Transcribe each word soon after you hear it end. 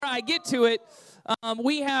I get to it,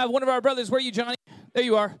 we have one of our brothers. Where are you, Johnny? There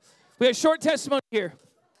you are. We have a short testimony here.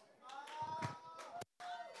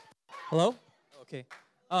 Hello? Okay.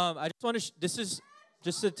 I just want to, this is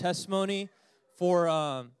just a testimony for,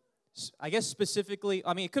 I guess specifically,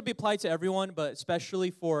 I mean, it could be applied to everyone, but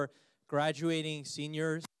especially for graduating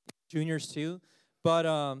seniors, juniors too.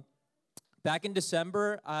 But back in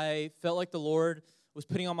December, I felt like the Lord was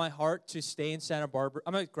putting on my heart to stay in Santa Barbara.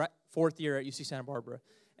 I'm a fourth year at UC Santa Barbara.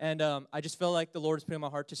 And I just felt like the Lord was putting on my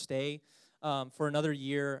heart to stay for another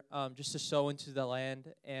year, just to sow into the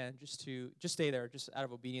land and just stay there, just out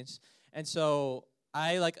of obedience. And so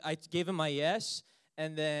I gave him my yes,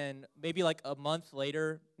 and then maybe like a month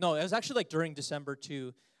later, no, it was actually like during December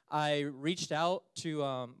too, I reached out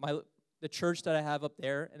to the church that I have up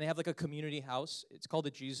there, and they have like a community house. It's called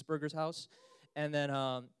the Jesus Burgers House. And then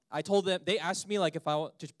I told them, they asked me like if I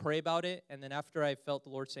want to pray about it, and then after I felt the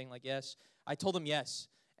Lord saying like yes, I told them yes.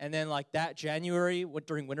 And then like that January,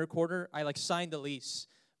 during winter quarter, I like signed the lease.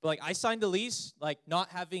 But like I signed the lease, like not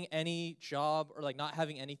having any job or like not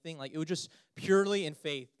having anything. Like it was just purely in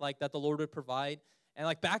faith, like that the Lord would provide. And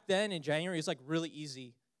like back then in January, it was like really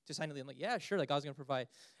easy to sign the lease. I'm like, yeah, sure, like God's gonna provide.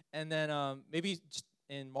 And then maybe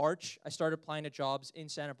in March, I started applying to jobs in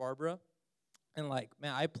Santa Barbara. And like,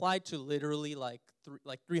 man, I applied to literally like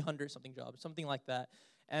 300 something jobs, something like that.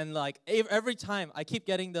 And like every time I keep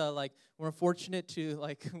getting the like, we're fortunate to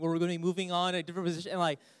like, we're going to be moving on a different position. And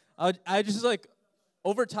like, I just like,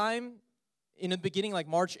 over time, in the beginning, like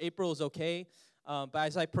March, April was okay. But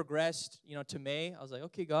as I progressed, to May, I was like,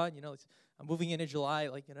 okay, God, I'm moving into July.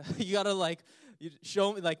 Like, you got to like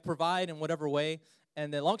show me, like provide in whatever way.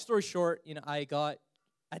 And then long story short, I got,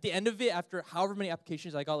 at the end of it, after however many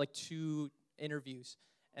applications, I got like 2 interviews.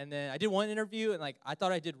 And then I did one interview, and like I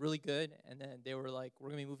thought I did really good. And then they were like,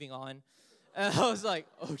 "We're gonna be moving on," and I was like,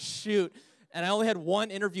 "Oh shoot!" And I only had one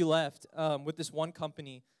interview left with this one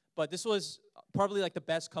company, but this was probably like the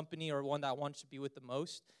best company or one that I wanted to be with the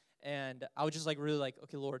most. And I was just like really like,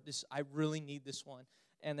 "Okay, Lord, I really need this one."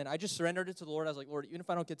 And then I just surrendered it to the Lord. I was like, "Lord, even if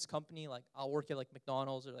I don't get this company, like I'll work at like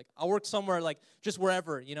McDonald's or like I'll work somewhere like just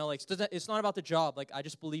wherever, like it's not about the job. Like I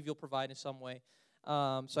just believe you'll provide in some way."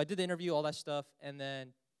 So I did the interview, all that stuff, and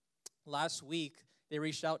then last week they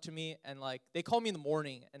reached out to me, and like they called me in the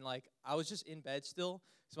morning, and like I was just in bed still,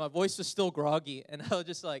 so my voice was still groggy, and I was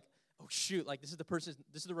just like, oh shoot, like this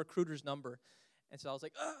is the recruiter's number. And so I was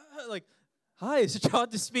like, hi, it's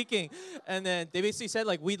John speaking. And then they basically said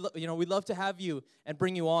like, we'd love to have you and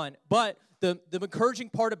bring you on. But the encouraging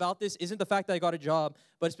part about this isn't the fact that I got a job,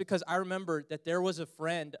 but it's because I remember that there was a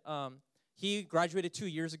friend, he graduated 2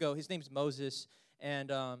 years ago. His name's Moses.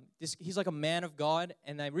 And he's like a man of God.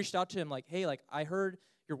 And I reached out to him like, hey, like I heard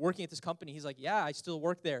you're working at this company. He's like, yeah, I still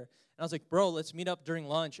work there. And I was like, bro, let's meet up during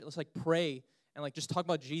lunch. Let's like pray and like just talk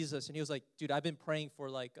about Jesus. And he was like, dude, I've been praying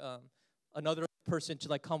for like another person to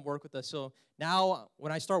like come work with us. So now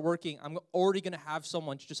when I start working, I'm already going to have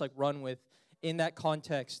someone to just like run with in that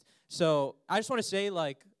context. So I just want to say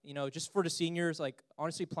like, just for the seniors, like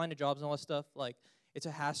honestly applying to jobs and all that stuff, like it's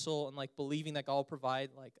a hassle, and like believing that God will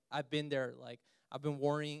provide. Like I've been there, like I've been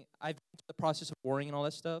worrying. I've been through the process of worrying and all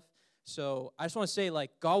that stuff. So I just want to say,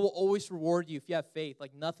 like, God will always reward you if you have faith.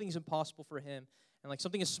 Like, nothing's impossible for him. And, like,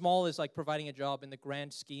 something as small as, like, providing a job in the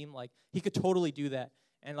grand scheme, like, he could totally do that.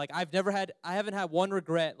 And, like, I haven't had one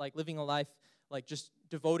regret, like, living a life, like, just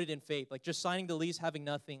devoted in faith. Like, just signing the lease, having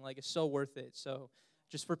nothing, like, it's so worth it. So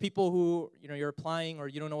just for people who, you're applying or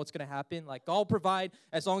you don't know what's going to happen, like God will provide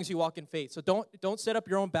as long as you walk in faith. So don't set up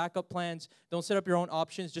your own backup plans. Don't set up your own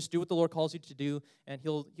options. Just do what the Lord calls you to do, and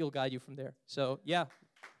He'll guide you from there. So, yeah.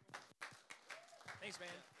 Thanks, man.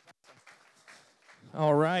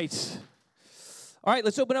 All right. All right,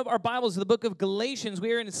 let's open up our Bibles to the book of Galatians.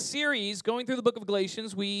 We are in a series going through the book of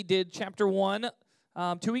Galatians. We did chapter 1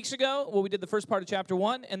 2 weeks ago. Well, we did the first part of chapter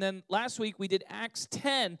 1, and then last week we did Acts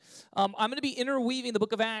 10. I'm going to be interweaving the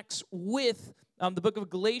book of Acts with the book of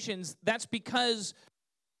Galatians. That's because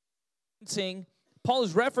Paul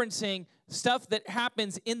is referencing stuff that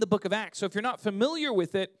happens in the book of Acts. So if you're not familiar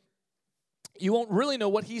with it, you won't really know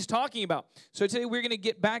what he's talking about. So today we're going to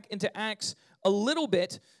get back into Acts a little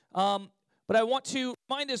bit, but I want to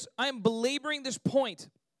remind us, I am belaboring this point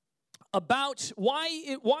about why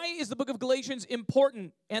is the book of Galatians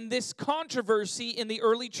important and this controversy in the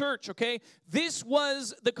early church, okay? This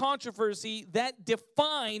was the controversy that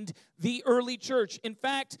defined the early church. In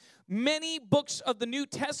fact, many books of the New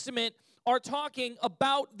Testament are talking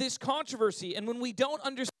about this controversy, and when we don't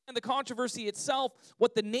understand the controversy itself,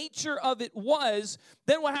 what the nature of it was,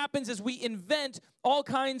 then what happens is we invent all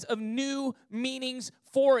kinds of new meanings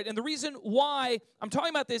for it. And the reason why I'm talking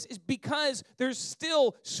about this is because there's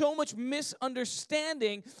still so much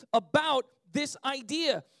misunderstanding about this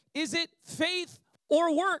idea. Is it faith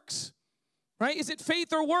or works? Right? Is it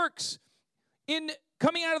faith or works? In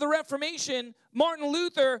coming out of the Reformation, Martin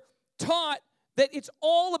Luther taught that it's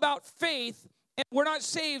all about faith, and we're not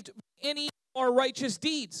saved by any of our righteous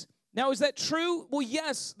deeds. Now, is that true? Well,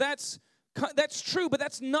 yes, that's true, but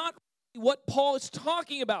that's not what Paul is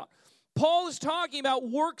talking about. Paul is talking about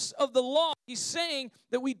works of the law. He's saying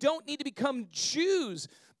that we don't need to become Jews.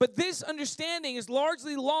 But this understanding is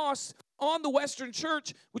largely lost on the Western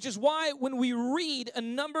church, which is why when we read a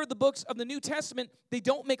number of the books of the New Testament, they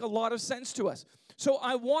don't make a lot of sense to us. So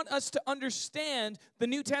I want us to understand the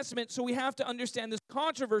New Testament, so we have to understand this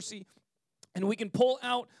controversy, and we can pull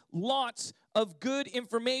out lots of good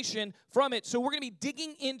information from it. So we're going to be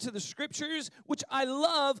digging into the Scriptures, which I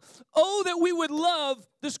love. Oh, that we would love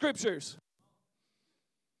the Scriptures.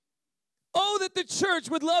 Oh, that the church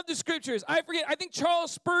would love the Scriptures. I think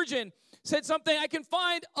Charles Spurgeon said something, I can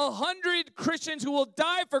find 100 Christians who will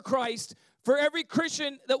die for Christ for every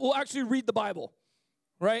Christian that will actually read the Bible,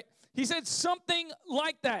 right? He said something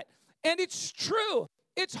like that. And it's true.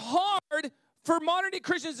 It's hard for modern-day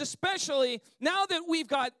Christians especially, now that we've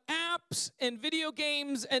got apps and video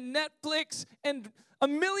games and Netflix and a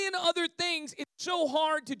million other things, it's so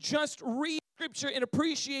hard to just read Scripture and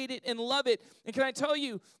appreciate it and love it. And can I tell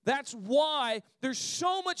you, that's why there's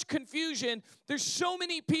so much confusion. There's so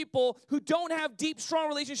many people who don't have deep, strong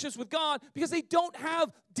relationships with God because they don't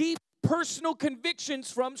have deep personal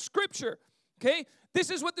convictions from Scripture, okay? This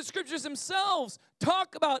is what the Scriptures themselves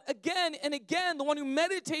talk about again and again. The one who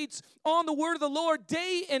meditates on the word of the Lord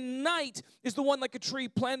day and night is the one like a tree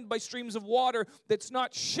planted by streams of water that's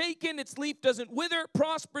not shaken, its leaf doesn't wither,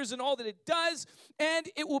 prospers in all that it does, and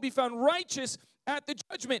it will be found righteous at the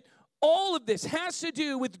judgment. All of this has to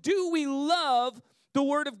do with, do we love the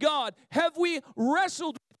word of God? Have we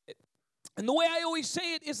wrestled with it? And the way I always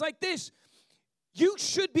say it is like this. You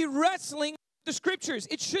should be wrestling with the Scriptures.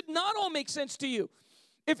 It should not all make sense to you.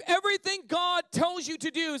 If everything God tells you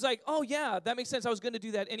to do is like, oh yeah, that makes sense, I was going to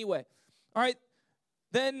do that anyway. All right,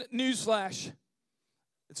 then newsflash.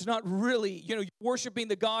 It's not really, you're worshiping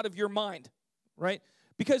the God of your mind, right?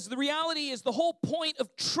 Because the reality is the whole point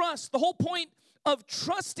of trust, the whole point of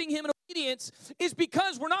trusting Him in obedience is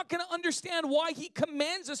because we're not going to understand why He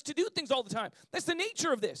commands us to do things all the time. That's the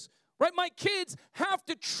nature of this, right? My kids have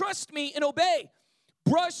to trust me and obey.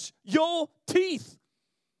 Brush your teeth.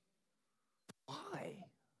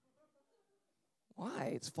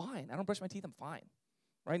 Why? It's fine. I don't brush my teeth. I'm fine.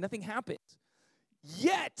 Right? Nothing happens.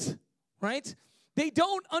 Yet, right? They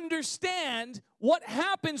don't understand what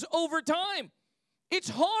happens over time. It's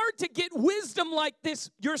hard to get wisdom like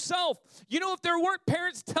this yourself. If there weren't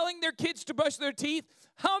parents telling their kids to brush their teeth,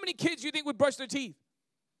 how many kids do you think would brush their teeth?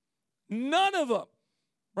 None of them.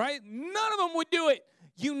 Right? None of them would do it.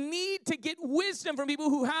 You need to get wisdom from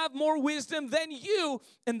people who have more wisdom than you,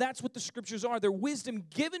 and that's what the Scriptures are. They're wisdom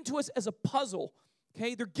given to us as a puzzle,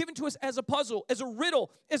 okay? They're given to us as a puzzle, as a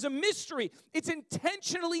riddle, as a mystery. It's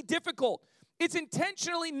intentionally difficult. It's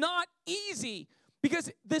intentionally not easy because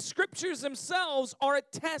the Scriptures themselves are a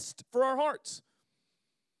test for our hearts.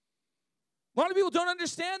 A lot of people don't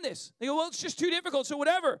understand this. They go, well, it's just too difficult, so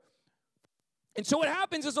whatever. And so what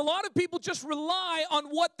happens is a lot of people just rely on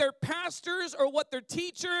what their pastors or what their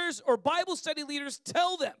teachers or Bible study leaders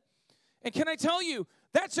tell them. And can I tell you,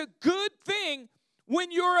 that's a good thing when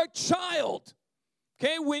you're a child.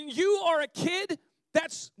 Okay, when you are a kid,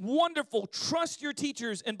 that's wonderful. Trust your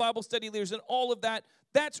teachers and Bible study leaders and all of that.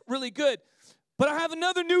 That's really good. But I have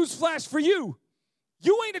another news flash for you.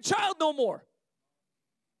 You ain't a child no more.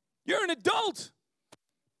 You're an adult.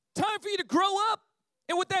 Time for you to grow up.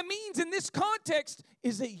 And what that means in this context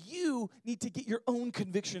is that you need to get your own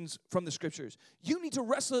convictions from the Scriptures. You need to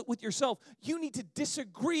wrestle it with yourself. You need to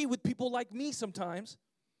disagree with people like me sometimes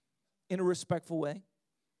in a respectful way,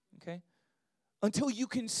 okay? Until you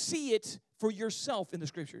can see it for yourself in the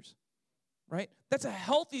Scriptures, right? That's a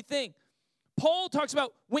healthy thing. Paul talks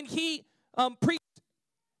about when he preached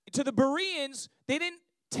to the Bereans, they didn't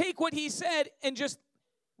take what he said and just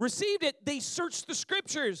received it. They searched the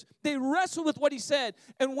Scriptures. They wrestled with what he said.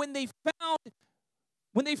 And when they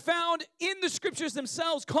found in the Scriptures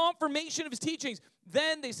themselves confirmation of his teachings,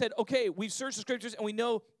 then they said, okay, we've searched the Scriptures and we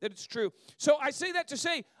know that it's true. So I say that to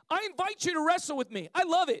say, I invite you to wrestle with me. I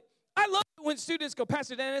love it. I love it when students go,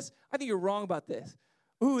 Pastor Dennis, I think you're wrong about this.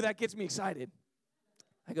 Ooh, that gets me excited.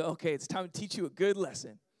 I go, okay, it's time to teach you a good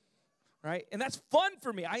lesson. right? And that's fun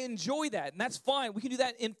for me. I enjoy that, and that's fine. We can do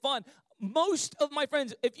that in fun. Most of my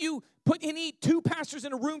friends, if you put any two pastors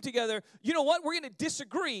in a room together, you know what? We're going to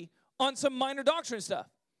disagree on some minor doctrine stuff.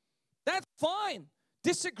 That's fine.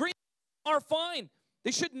 Disagreements are fine.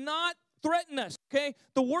 They should not threaten us, okay?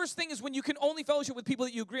 The worst thing is when you can only fellowship with people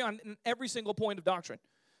that you agree on in every single point of doctrine.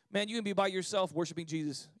 Man, you can be by yourself worshiping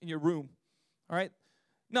Jesus in your room, all right?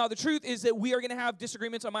 Now, the truth is that we are going to have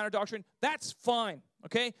disagreements on minor doctrine. That's fine,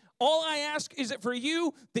 okay? All I ask is that for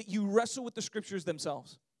you, that you wrestle with the scriptures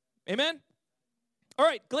themselves. Amen? All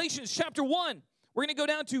right, Galatians chapter 1. We're going to go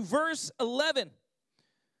down to verse 11.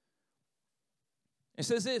 It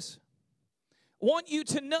says this. I want you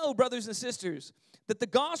to know, brothers and sisters, that the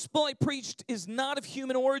gospel I preached is not of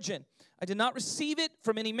human origin. I did not receive it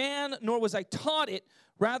from any man, nor was I taught it.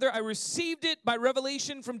 Rather, I received it by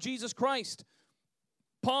revelation from Jesus Christ.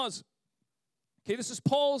 Pause. Okay, this is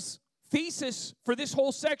Paul's thesis for this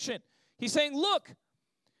whole section. He's saying, look,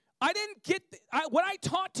 I didn't get, what I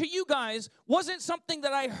taught to you guys wasn't something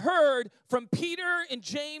that I heard from Peter and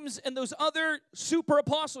James and those other super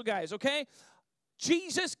apostle guys, okay?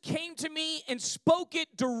 Jesus came to me and spoke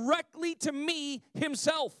it directly to me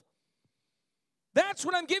himself. That's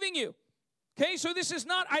what I'm giving you. Okay, so this is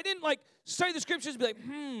not, I didn't like study the scriptures and be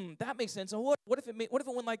like, that makes sense. And what if it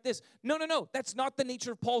went like this? No. That's not the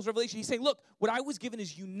nature of Paul's revelation. He's saying, look, what I was given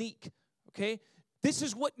is unique. Okay? This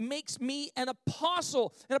is what makes me an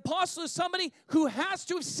apostle. An apostle is somebody who has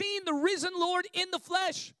to have seen the risen Lord in the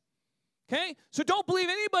flesh. Okay? So don't believe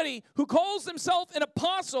anybody who calls themselves an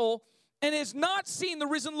apostle and has not seen the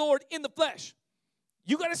risen Lord in the flesh.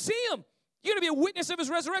 You got to see him. You got to be a witness of his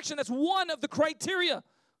resurrection. That's one of the criteria.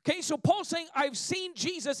 Okay, so Paul's saying, I've seen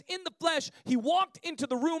Jesus in the flesh. He walked into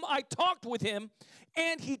the room. I talked with him,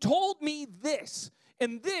 and he told me this.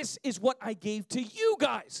 And this is what I gave to you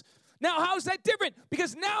guys. Now, how is that different?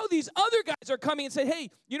 Because now these other guys are coming and say, hey,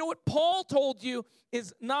 you know what Paul told you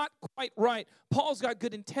is not quite right. Paul's got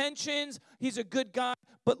good intentions. He's a good guy.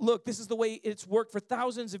 But look, this is the way it's worked for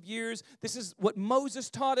thousands of years. This is what Moses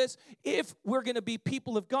taught us. If we're going to be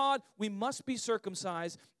people of God, we must be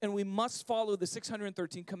circumcised, and we must follow the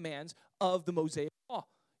 613 commands of the Mosaic law.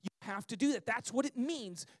 You have to do that. That's what it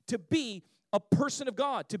means to be a person of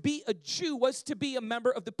God. To be a Jew was to be a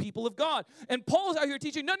member of the people of God. And Paul's out here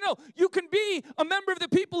teaching, no, you can be a member of the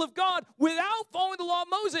people of God without following the law of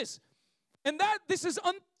Moses. And this is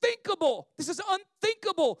unthinkable. This is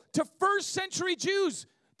unthinkable to first century Jews.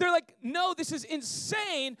 They're like, no, this is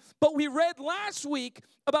insane. But we read last week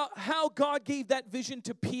about how God gave that vision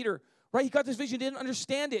to Peter, right? He got this vision, didn't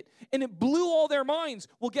understand it, and it blew all their minds.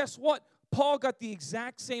 Well, guess what? Paul got the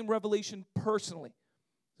exact same revelation personally.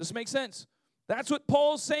 Does this make sense? That's what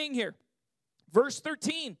Paul's saying here. Verse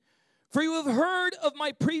 13, for you have heard of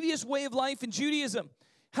my previous way of life in Judaism,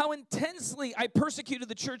 how intensely I persecuted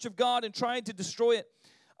the church of God and tried to destroy it.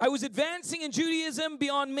 I was advancing in Judaism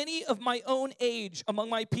beyond many of my own age among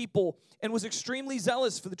my people and was extremely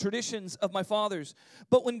zealous for the traditions of my fathers.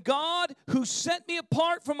 But when God, who set me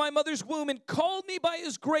apart from my mother's womb and called me by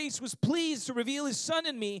his grace, was pleased to reveal his Son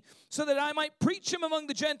in me so that I might preach him among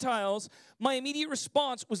the Gentiles, my immediate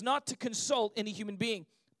response was not to consult any human being.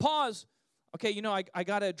 Pause. Okay, I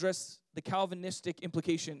got to address the Calvinistic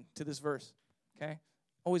implication to this verse. Okay?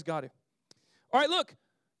 Always got to. All right, look.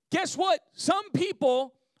 Guess what? Some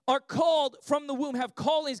people are called from the womb, have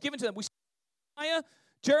callings given to them. We see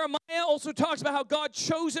Jeremiah also talks about how God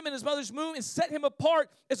chose him in his mother's womb and set him apart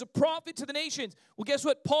as a prophet to the nations. Well, guess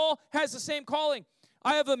what? Paul has the same calling.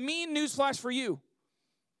 I have a mean newsflash for you.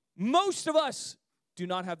 Most of us do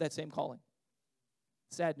not have that same calling.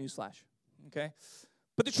 Sad newsflash, okay?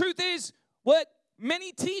 But the truth is, what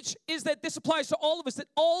many teach is that this applies to all of us, that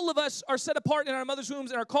all of us are set apart in our mother's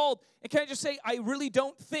wombs and are called. And can I just say, I really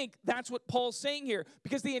don't think that's what Paul's saying here,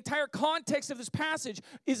 because the entire context of this passage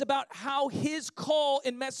is about how his call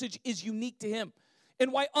and message is unique to him,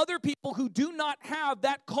 and why other people who do not have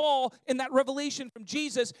that call and that revelation from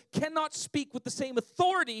Jesus cannot speak with the same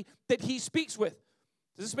authority that he speaks with.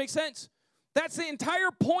 Does this make sense? That's the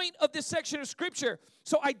entire point of this section of Scripture.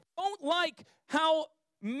 So I don't like how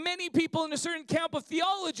many people in a certain camp of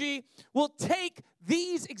theology will take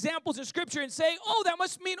these examples in Scripture and say, oh, that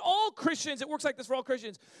must mean all Christians. It works like this for all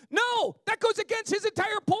Christians. No, that goes against his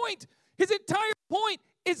entire point. His entire point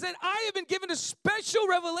is that I have been given a special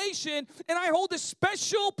revelation and I hold a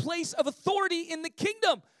special place of authority in the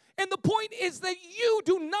kingdom. And the point is that you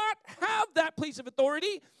do not have that place of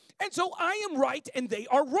authority, and so I am right and they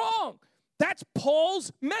are wrong. That's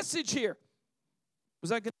Paul's message here.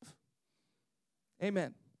 Was that good enough?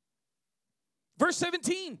 Amen. Verse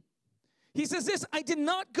 17. He says this, I did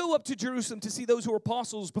not go up to Jerusalem to see those who were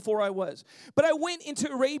apostles before I was, but I went into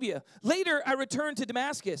Arabia. Later, I returned to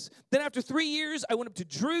Damascus. Then after 3 years, I went up to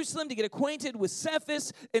Jerusalem to get acquainted with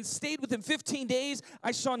Cephas and stayed with him 15 days.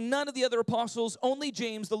 I saw none of the other apostles, only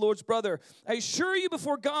James, the Lord's brother. I assure you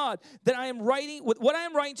before God that what I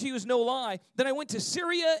am writing to you is no lie. Then I went to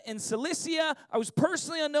Syria and Cilicia. I was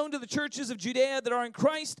personally unknown to the churches of Judea that are in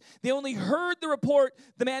Christ. They only heard the report.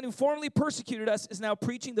 The man who formerly persecuted us is now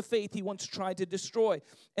preaching the faith he once tried to destroy,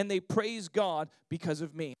 and they praise God because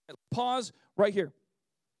of me. Pause right here.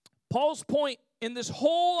 Paul's point in his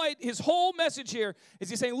whole message here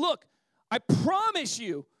is he's saying, look, I promise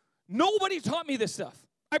you, nobody taught me this stuff.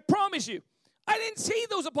 I promise you. I didn't see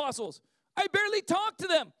those apostles. I barely talked to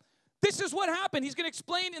them. This is what happened. He's going to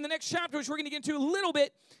explain in the next chapter, which we're going to get into a little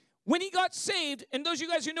bit. When he got saved, and those of you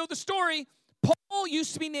guys who know the story, Paul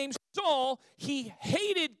used to be named Saul. He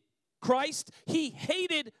hated Christ. He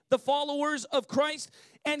hated the followers of Christ,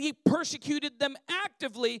 and he persecuted them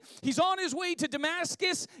actively. He's on his way to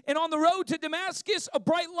Damascus, and on the road to Damascus, a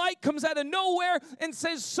bright light comes out of nowhere and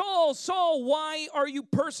says, Saul, Saul, why are you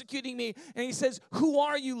persecuting me? And he says, who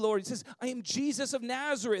are you, Lord? He says, I am Jesus of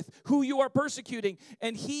Nazareth, who you are persecuting.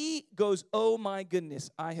 And he goes, oh my goodness,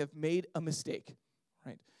 I have made a mistake.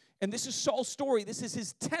 Right? And this is Saul's story. This is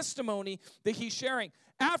his testimony that he's sharing.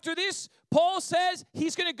 After this, Paul says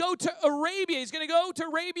he's going to go to Arabia. He's going to go to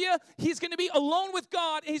Arabia. He's going to be alone with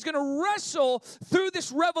God, and he's going to wrestle through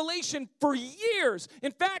this revelation for years.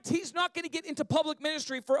 In fact, he's not going to get into public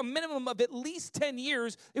ministry for a minimum of at least 10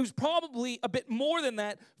 years. It was probably a bit more than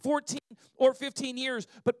that, 14 or 15 years.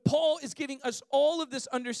 But Paul is giving us all of this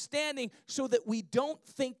understanding so that we don't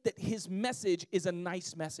think that his message is a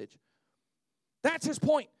nice message. That's his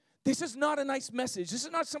point. This is not a nice message. This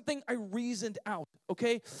is not something I reasoned out,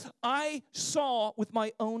 okay? I saw with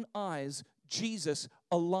my own eyes Jesus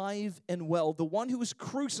alive and well, the one who was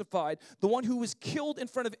crucified, the one who was killed in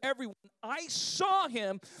front of everyone. I saw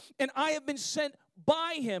him, and I have been sent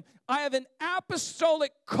by him. I have an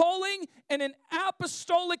apostolic calling and an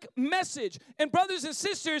apostolic message. And brothers and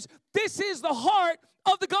sisters, this is the heart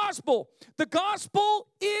of the gospel. The gospel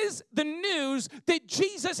is the news that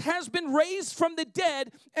Jesus has been raised from the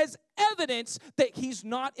dead as evidence that he's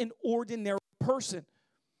not an ordinary person.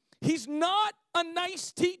 He's not a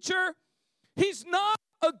nice teacher. He's not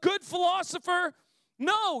a good philosopher.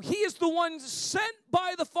 No, he is the one sent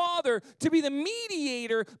by the Father to be the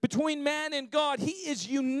mediator between man and God. He is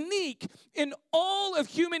unique in all of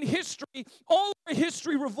human history. All of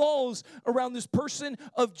history revolves around this person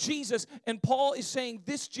of Jesus. And Paul is saying,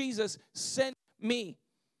 this Jesus sent me.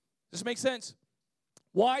 Does this make sense?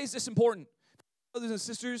 Why is this important? Brothers and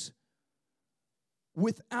sisters,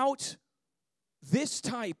 without this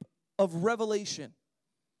type of revelation,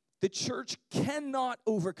 the church cannot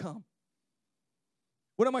overcome.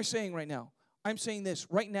 What am I saying right now? I'm saying this.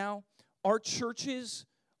 Right now, our churches,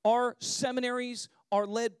 our seminaries are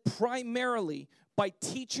led primarily by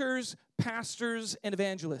teachers, pastors, and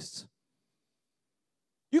evangelists.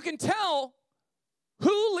 You can tell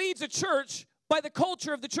who leads a church by the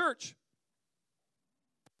culture of the church.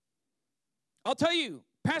 I'll tell you,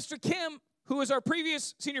 Pastor Kim, who was our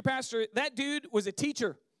previous senior pastor, that dude was a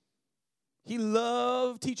teacher. He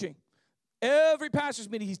loved teaching. Every pastor's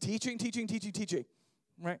meeting, he's teaching.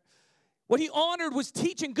 Right? What he honored was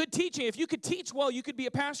teaching, good teaching. If you could teach well, you could be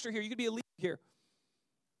a pastor here. You could be a leader here.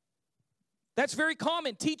 That's very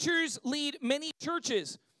common. Teachers lead many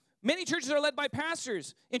churches. Many churches are led by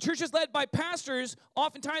pastors. In churches led by pastors,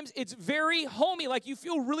 oftentimes it's very homey, like you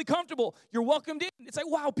feel really comfortable. You're welcomed in. It's like,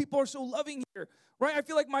 wow, people are so loving here, right? I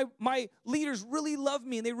feel like my leaders really love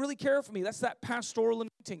me and they really care for me. That's that pastoral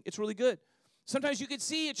anointing. It's really good. Sometimes you could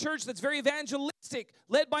see a church that's very evangelistic,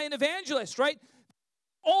 led by an evangelist, right?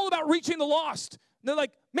 All about reaching the lost. And they're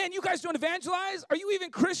like, man, you guys don't evangelize? Are you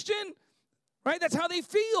even Christian? Right? That's how they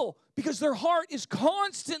feel because their heart is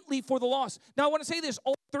constantly for the lost. Now, I want to say this.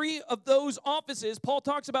 All three of those offices, Paul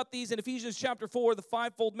talks about these in Ephesians chapter 4, the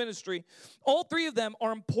fivefold ministry. All three of them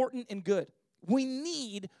are important and good. We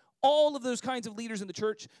need all of those kinds of leaders in the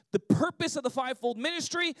church. The purpose of the fivefold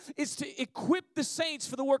ministry is to equip the saints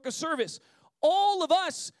for the work of service. All of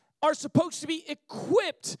us are supposed to be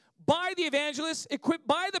equipped by the evangelists, equipped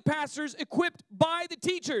by the pastors, equipped by the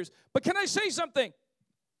teachers. But can I say something?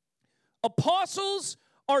 Apostles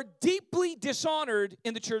are deeply dishonored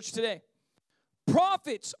in the church today.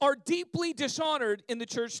 Prophets are deeply dishonored in the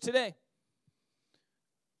church today.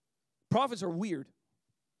 Prophets are weird.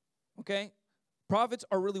 Okay? Prophets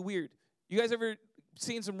are really weird. You guys ever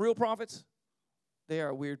seen some real prophets? They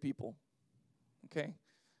are weird people. Okay?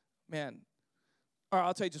 Man. All right,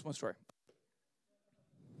 I'll tell you just one story.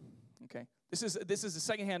 Okay. This is a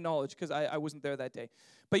secondhand knowledge because I wasn't there that day.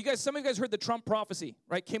 But some of you guys heard the Trump prophecy,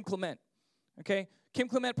 right? Kim Clement, okay? Kim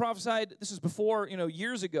Clement prophesied, this was before,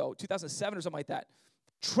 years ago, 2007 or something like that.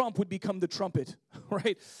 Trump would become the trumpet,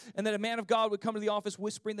 right? And then a man of God would come to the office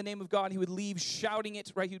whispering the name of God, and he would leave shouting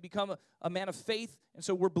it, right? He would become a man of faith. And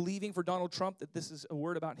so we're believing for Donald Trump that this is a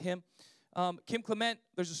word about him. Kim Clement,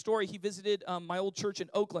 there's a story. He visited my old church in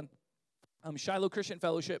Oakland, Shiloh Christian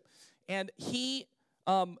Fellowship, and he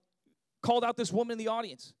called out this woman in the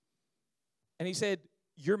audience. And he said,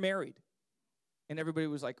 "You're married." And everybody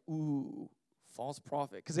was like, "Ooh, false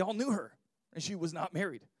prophet," because they all knew her, and she was not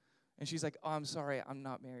married. And she's like, "Oh, I'm sorry, I'm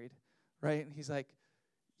not married," right? And he's like,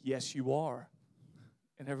 "Yes, you are."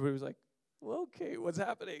 And everybody was like, "Well, okay, what's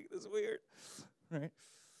happening? This is weird," right?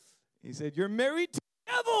 He said, "You're married to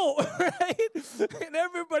the devil," right? And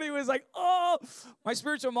everybody was like, "Oh." My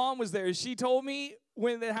spiritual mom was there. She told me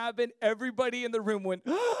when it happened, everybody in the room went,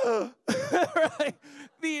 right?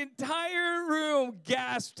 The entire room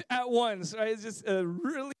gasped at once, right? It's just a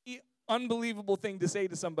really unbelievable thing to say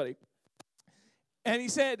to somebody. And he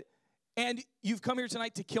said, "And you've come here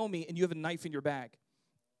tonight to kill me, and you have a knife in your bag."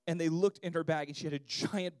 And they looked in her bag, and she had a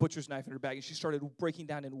giant butcher's knife in her bag, and she started breaking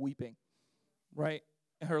down and weeping, right?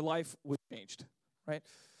 And her life was changed, right?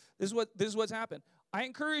 This is what's happened. I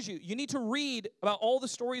encourage you. You need to read about all the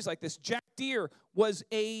stories like this. Jack Deere was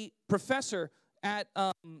a professor at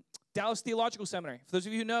Dallas Theological Seminary. For those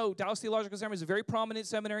of you who know, Dallas Theological Seminary is a very prominent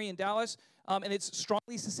seminary in Dallas, and it's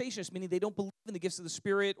strongly cessationist, meaning they don't believe in the gifts of the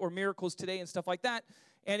Spirit or miracles today and stuff like that.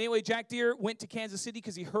 And anyway, Jack Deere went to Kansas City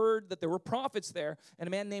because he heard that there were prophets there, and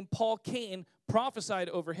a man named Paul Cain prophesied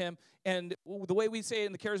over him. And the way we say it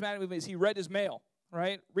in the charismatic movement is he read his mail,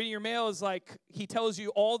 right? Reading your mail is like he tells you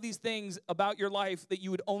all these things about your life that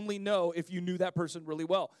you would only know if you knew that person really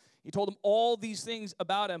well. He told him all these things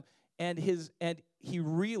about him, and he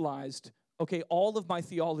realized, okay, all of my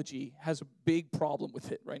theology has a big problem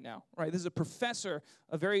with it right now, right? This is a professor,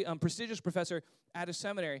 a very prestigious professor at a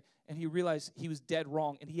seminary, and he realized he was dead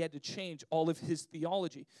wrong, and he had to change all of his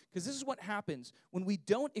theology. Because this is what happens when we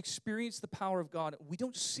don't experience the power of God, we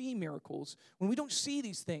don't see miracles, when we don't see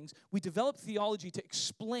these things, we develop theology to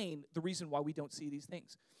explain the reason why we don't see these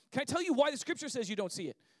things. Can I tell you why the scripture says you don't see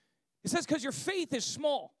it? It says because your faith is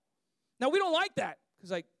small. Now, we don't like that,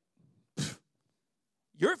 because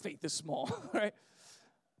your faith is small, right?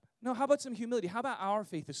 No, how about some humility? How about our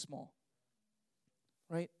faith is small,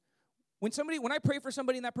 right? When I pray for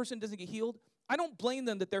somebody and that person doesn't get healed, I don't blame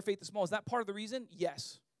them that their faith is small. Is that part of the reason?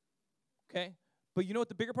 Yes, okay? But you know what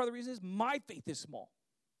the bigger part of the reason is? My faith is small,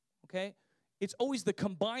 okay? It's always the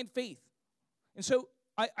combined faith. And so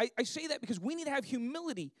I say that because we need to have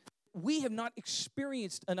humility. We have not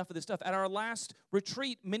experienced enough of this stuff. At our last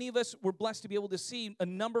retreat, many of us were blessed to be able to see a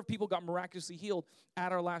number of people got miraculously healed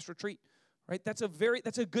at our last retreat, right? That's a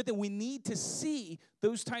good thing. We need to see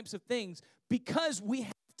those types of things because we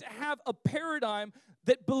have to have a paradigm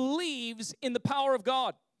that believes in the power of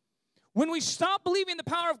God. When we stop believing in the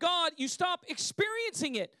power of God, you stop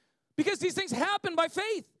experiencing it because these things happen by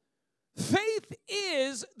faith. Faith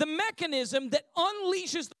is the mechanism that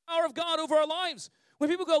unleashes the power of God over our lives. When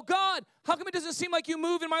people go, "God, how come it doesn't seem like you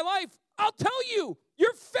move in my life?" I'll tell you,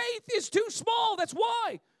 your faith is too small. That's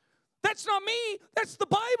why. That's not me. That's the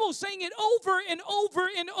Bible saying it over and over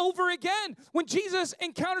and over again. When Jesus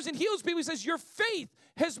encounters and heals people, he says, "Your faith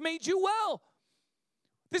has made you well."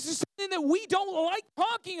 This is something that we don't like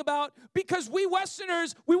talking about because we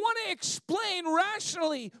Westerners, we want to explain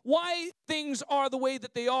rationally why things are the way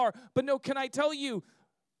that they are. But no, can I tell you,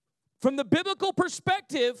 from the biblical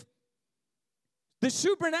perspective, the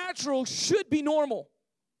supernatural should be normal.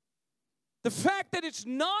 The fact that it's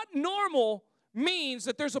not normal means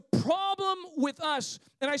that there's a problem with us.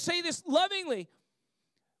 And I say this lovingly.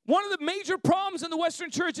 One of the major problems in the Western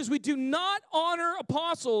church is we do not honor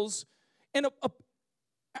apostles. And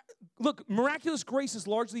look, miraculous grace is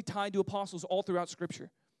largely tied to apostles all throughout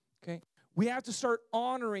Scripture. Okay? We have to start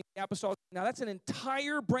honoring the apostolic. Now, that's an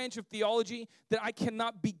entire branch of theology that I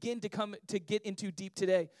cannot begin to get into deep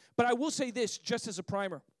today. But I will say this, just as a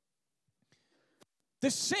primer. The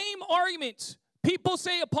same arguments, people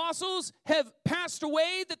say apostles have passed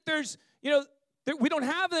away, that there's, that we don't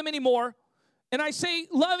have them anymore. And I say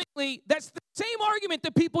lovingly, that's the same argument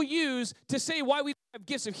that people use to say why we don't have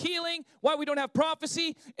gifts of healing, why we don't have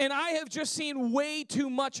prophecy. And I have just seen way too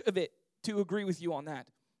much of it to agree with you on that.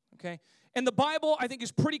 Okay? And the Bible, I think,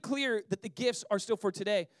 is pretty clear that the gifts are still for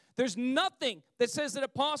today. There's nothing that says that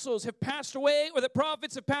apostles have passed away or that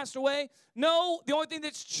prophets have passed away. No, the only thing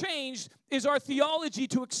that's changed is our theology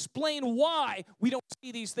to explain why we don't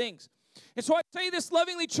see these things. And so I say this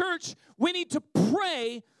lovingly, church, we need to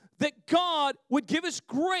pray that God would give us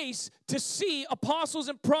grace to see apostles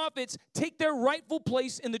and prophets take their rightful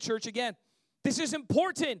place in the church again. This is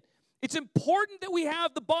important. It's important that we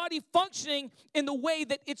have the body functioning in the way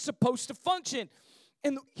that it's supposed to function.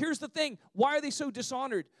 And here's the thing. Why are they so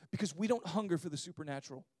dishonored? Because we don't hunger for the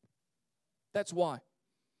supernatural. That's why.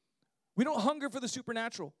 We don't hunger for the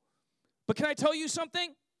supernatural. But can I tell you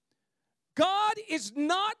something? God is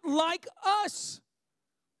not like us.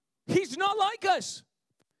 He's not like us.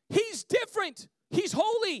 He's different. He's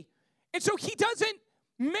holy. And so he doesn't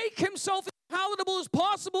make himself as palatable as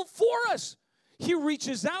possible for us. He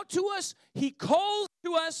reaches out to us. He calls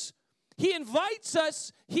to us. He invites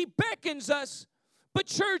us. He beckons us. But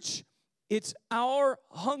church, it's our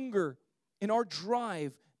hunger and our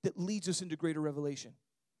drive that leads us into greater revelation.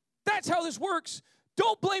 That's how this works.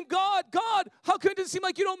 Don't blame God. God, how could it seem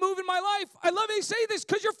like you don't move in my life? I love it. Say this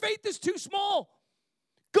because your faith is too small.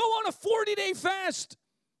 Go on a 40-day fast,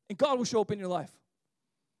 and God will show up in your life.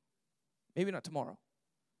 Maybe not tomorrow.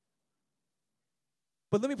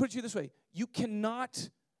 But let me put it to you this way. You cannot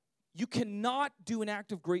do an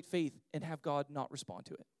act of great faith and have God not respond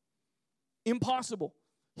to it. Impossible.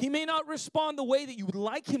 He may not respond the way that you would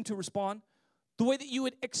like him to respond, the way that you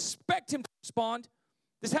would expect him to respond.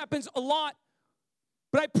 This happens a lot.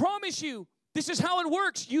 But I promise you, this is how it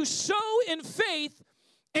works. You sow in faith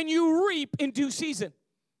and you reap in due season.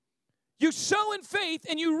 You sow in faith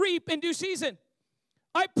and you reap in due season.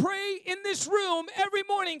 I pray in this room every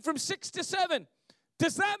morning from 6 to 7.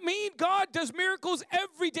 Does that mean God does miracles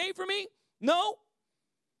every day for me? No.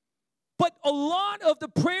 But a lot of the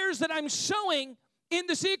prayers that I'm sowing in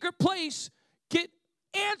the secret place get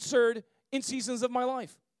answered in seasons of my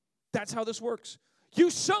life. That's how this works. You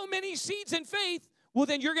sow many seeds in faith, well,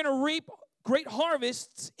 then you're going to reap great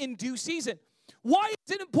harvests in due season. Why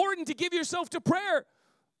is it important to give yourself to prayer?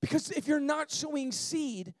 Because if you're not sowing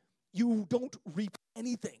seed, you don't reap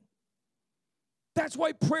anything. That's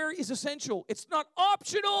why prayer is essential. It's not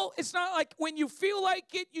optional. It's not like when you feel like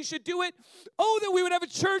it, you should do it. Oh, that we would have a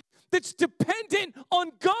church that's dependent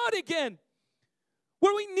on God again,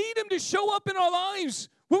 where we need him to show up in our lives,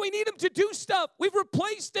 where we need him to do stuff. We've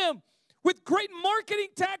replaced him with great marketing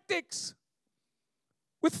tactics,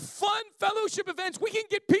 with fun fellowship events. We can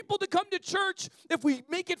get people to come to church if we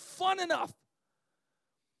make it fun enough.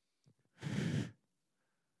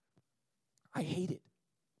 I hate it.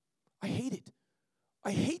 I hate it.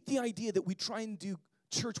 I hate the idea that we try and do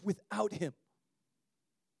church without him,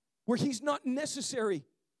 where he's not necessary.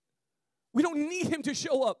 We don't need him to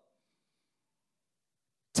show up.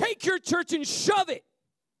 Take your church and shove it.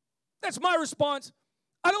 That's my response.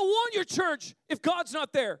 I don't want your church if God's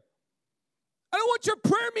not there. I don't want your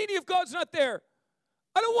prayer meeting if God's not there.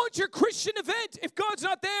 I don't want your Christian event if God's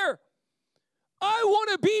not there. I want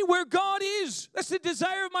to be where God is. That's the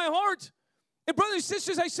desire of my heart. And brothers and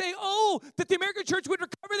sisters, I say, that the American church would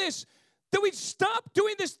recover this, that we'd stop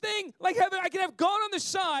doing this thing like I can have God on the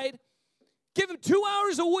side, give him 2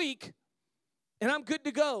 hours a week, and I'm good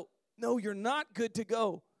to go. No, you're not good to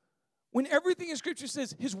go. When everything in Scripture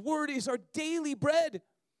says his word is our daily bread,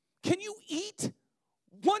 can you eat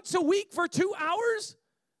once a week for 2 hours?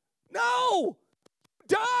 No,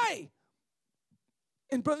 die.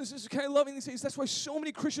 And brothers and sisters, can I lovingly say this? That's why so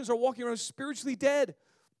many Christians are walking around spiritually dead.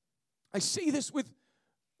 I say this with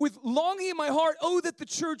longing in my heart, that the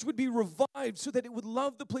church would be revived so that it would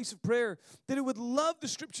love the place of prayer, that it would love the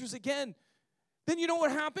Scriptures again. Then you know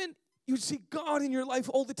what happened? You would see God in your life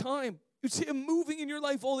all the time. You'd see him moving in your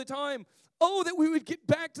life all the time. That we would get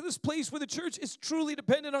back to this place where the church is truly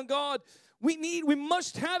dependent on God. We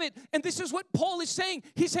must have it. And this is what Paul is saying.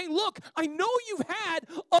 He's saying, look, I know you've had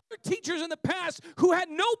other teachers in the past who had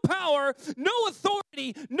no power, no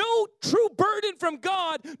authority, no true burden from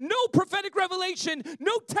God, no prophetic revelation,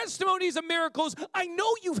 no testimonies of miracles. I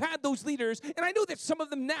know you've had those leaders, and I know that some of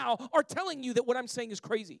them now are telling you that what I'm saying is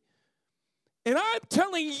crazy. And I'm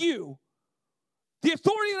telling you, the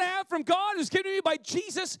authority that I have from God is given to me by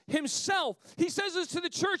Jesus himself. He says this to the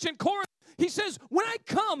church in Corinth. He says, when I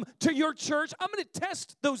come to your church, I'm going to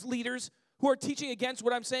test those leaders who are teaching against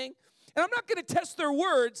what I'm saying. And I'm not going to test their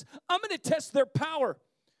words. I'm going to test their power.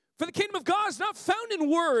 For the kingdom of God is not found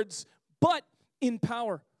in words, but in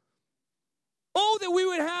power. That we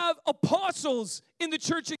would have apostles in the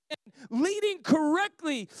church again, leading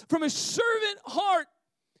correctly from a servant heart,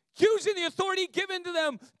 using the authority given to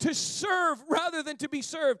them to serve rather than to be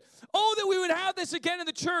served. That we would have this again in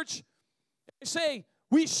the church. I say,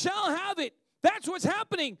 we shall have it. That's what's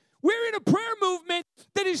happening. We're in a prayer movement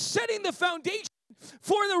that is setting the foundation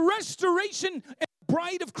for the restoration and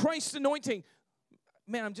bride of Christ's anointing.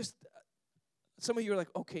 Man, some of you are like,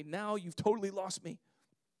 okay, now you've totally lost me.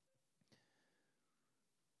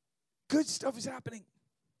 Good stuff is happening.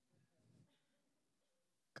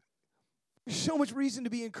 There's so much reason to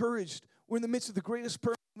be encouraged. We're in the midst of the greatest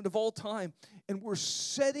prayer movement of all time, and we're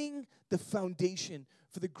setting the foundation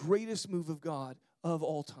for the greatest move of God of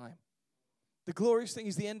all time. The glorious thing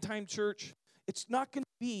is the end time church. It's not going to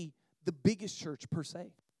be the biggest church per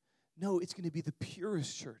se. No, it's going to be the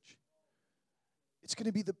purest church. It's going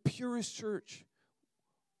to be the purest church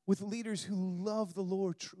with leaders who love the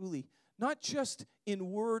Lord truly, not just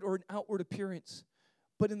in word or an outward appearance,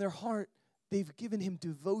 but in their heart, they've given him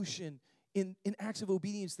devotion in acts of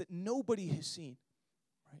obedience that nobody has seen.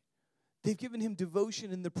 Right? They've given him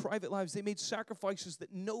devotion in their private lives. They made sacrifices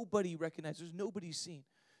that nobody recognizes, nobody's seen.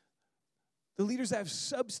 The leaders that have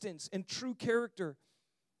substance and true character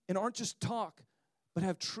and aren't just talk, but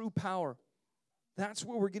have true power. That's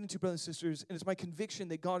where we're getting to, brothers and sisters, and it's my conviction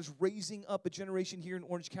that God is raising up a generation here in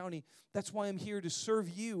Orange County. That's why I'm here to serve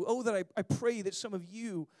you. Oh, that I pray that some of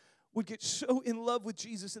you would get so in love with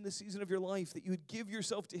Jesus in the season of your life that you would give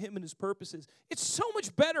yourself to him and his purposes. It's so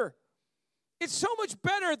much better. It's so much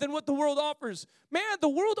better than what the world offers. Man, the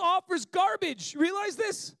world offers garbage. You realize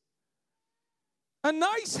this? A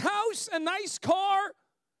nice house, a nice car,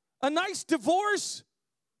 a nice divorce,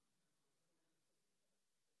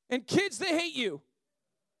 and kids that hate you.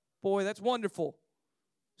 Boy, that's wonderful.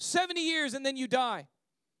 70 years and then you die.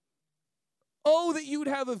 Oh, that you would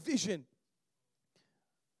have a vision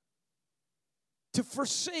to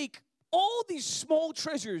forsake all these small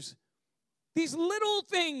treasures, these little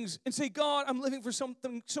things, and say, God, I'm living for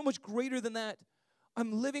something so much greater than that.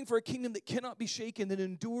 I'm living for a kingdom that cannot be shaken, that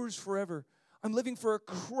endures forever. I'm living for a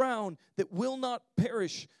crown that will not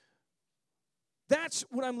perish. That's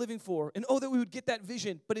what I'm living for. And oh, that we would get that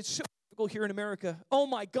vision. But it's so difficult here in America. Oh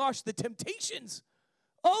my gosh, the temptations.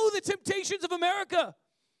 Oh, the temptations of America.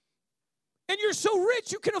 And you're so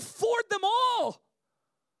rich, you can afford them all.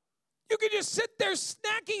 You can just sit there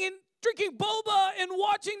snacking and drinking boba and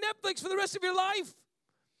watching Netflix for the rest of your life.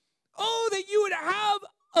 Oh, that you would have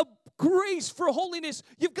a grace for holiness.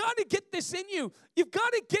 You've got to get this in you. You've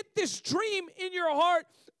got to get this dream in your heart.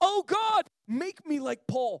 Oh, God, make me like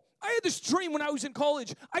Paul. I had this dream when I was in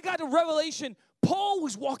college. I got a revelation. Paul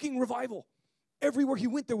was walking revival. Everywhere he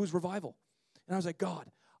went, there was revival. And I was like, God,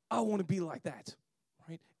 I want to be like that.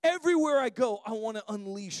 Right? Everywhere I go, I want to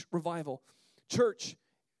unleash revival. Church,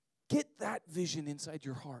 get that vision inside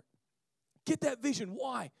your heart. Get that vision.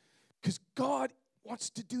 Why? Because God wants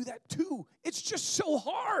to do that too. It's just so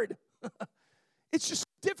hard. It's just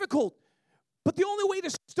difficult. But the only way to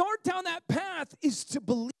start down that path is to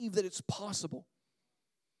believe that it's possible.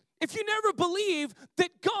 If you never believe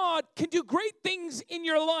that God can do great things in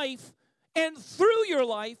your life and through your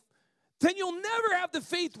life, then you'll never have the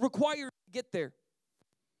faith required to get there.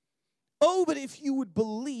 Oh, but if you would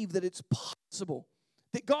believe that it's possible,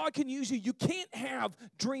 that God can use you, you can't have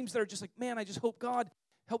dreams that are just like, man, I just hope God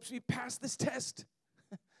helps me pass this test.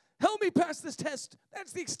 Help me pass this test.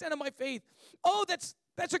 That's the extent of my faith. Oh, that's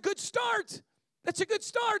a good start. That's a good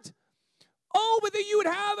start. Oh, but that you would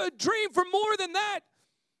have a dream for more than that.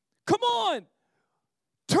 Come on.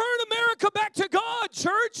 Turn America back to God,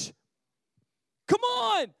 church. Come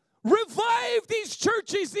on. Revive these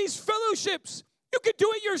churches, these fellowships. You can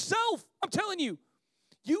do it yourself. I'm telling you.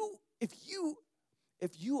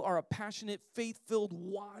 If you are a passionate, faith-filled,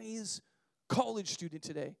 wise college student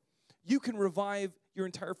today, you can revive your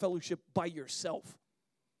entire fellowship by yourself.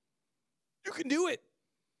 You can do it.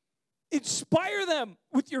 Inspire them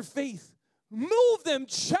with your faith. Move them,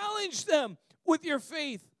 challenge them with your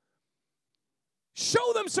faith.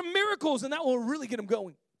 Show them some miracles, and that will really get them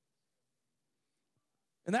going.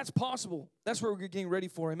 And that's possible. That's what we're getting ready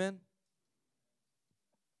for, amen?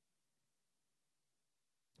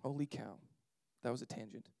 Holy cow. That was a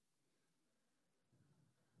tangent.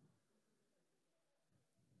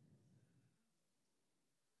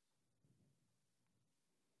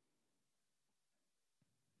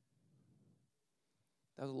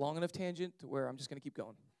 That was a long enough tangent to where I'm just going to keep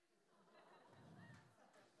going.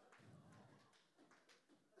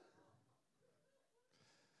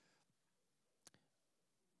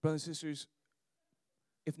 Brothers and sisters,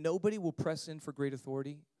 if nobody will press in for great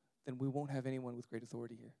authority, then we won't have anyone with great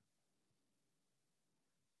authority here.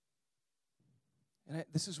 And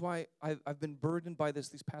this is why I've been burdened by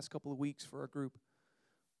these past couple of weeks for our group.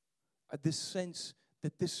 This sense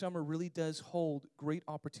that this summer really does hold great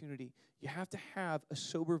opportunity. You have to have a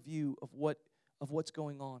sober view of what's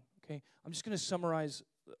going on, okay? I'm just going to summarize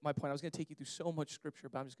my point. I was going to take you through so much scripture,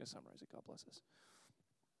 but I'm just going to summarize it. God bless us.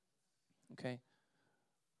 Okay?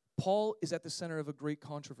 Paul is at the center of a great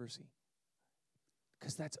controversy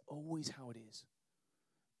because that's always how it is.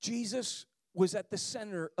 Jesus was at the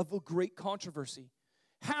center of a great controversy.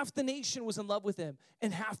 Half the nation was in love with him,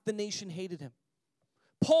 and half the nation hated him.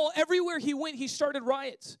 Paul, everywhere he went, he started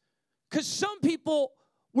riots. Because some people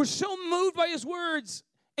were so moved by his words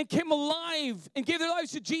and came alive and gave their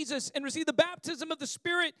lives to Jesus and received the baptism of the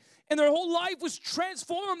Spirit, and their whole life was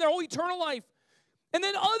transformed, their whole eternal life. And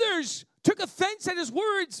then others took offense at his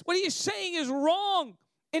words. What he is saying is wrong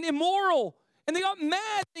and immoral. And they got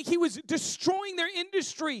mad that he was destroying their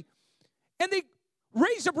industry. And they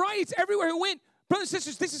raised up riots everywhere he went. Brothers and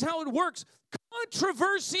sisters, this is how it works.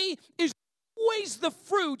 Controversy is always the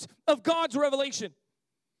fruit of God's revelation.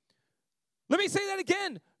 Let me say that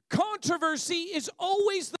again. Controversy is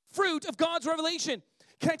always the fruit of God's revelation.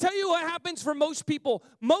 Can I tell you what happens for most people?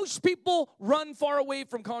 Most people run far away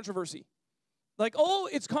from controversy. Like, oh,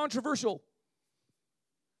 it's controversial.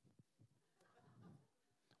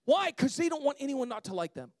 Why? Because they don't want anyone not to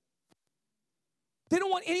like them. They don't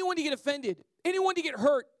want anyone to get offended, anyone to get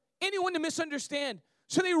hurt, anyone to misunderstand.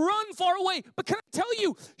 So they run far away. But can I tell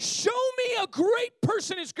you, show me a great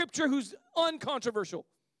person in Scripture who's uncontroversial.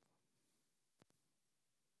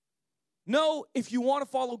 No, if you want to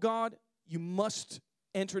follow God, you must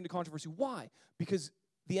enter into controversy. Why? Because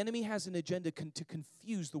the enemy has an agenda to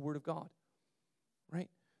confuse the Word of God, right?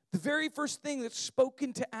 The very first thing that's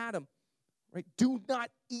spoken to Adam, right? Do not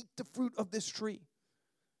eat the fruit of this tree.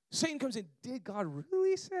 Satan comes in, did God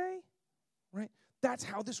really say? Right? That's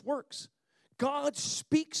how this works. God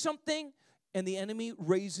speaks something, and the enemy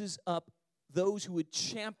raises up those who would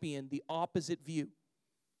champion the opposite view.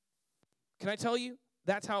 Can I tell you?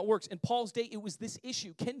 That's how it works. In Paul's day, it was this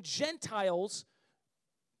issue. Can Gentiles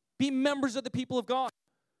be members of the people of God?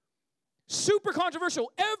 Super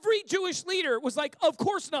controversial. Every Jewish leader was like, of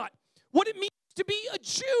course not. What it means to be a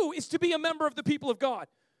Jew is to be a member of the people of God.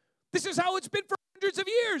 This is how it's been for hundreds of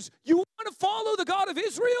years. You want to follow the God of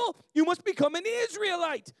Israel? You must become an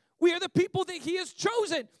Israelite. We are the people that he has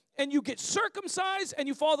chosen. And you get circumcised and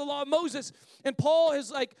you follow the law of Moses. And Paul is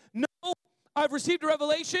like, no, I've received a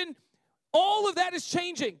revelation. All of that is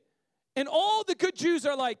changing. And all the good Jews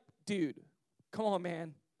are like, dude, come on,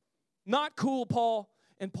 man. Not cool, Paul.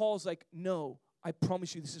 And Paul's like, no, I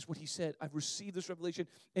promise you this is what he said. I've received this revelation.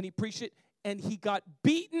 And he preached it. And he got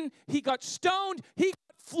beaten. He got stoned. He got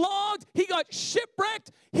flogged. He got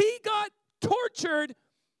shipwrecked. He got tortured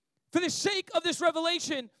for the sake of this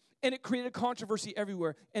revelation. And it created controversy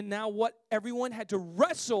everywhere. And now what? Everyone had to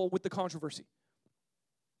wrestle with the controversy.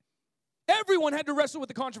 Everyone had to wrestle with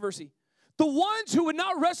the controversy. The ones who would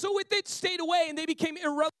not wrestle with it stayed away, and they became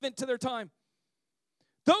irrelevant to their time.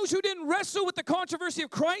 Those who didn't wrestle with the controversy of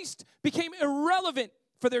Christ became irrelevant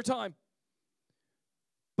for their time.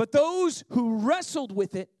 But those who wrestled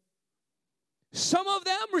with it, some of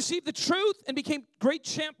them received the truth and became great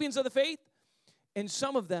champions of the faith, and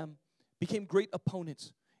some of them became great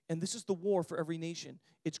opponents. And this is the war for every nation.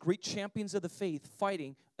 It's great champions of the faith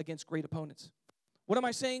fighting against great opponents. What am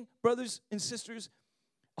I saying, brothers and sisters?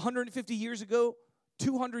 150 years ago,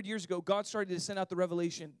 200 years ago, God started to send out the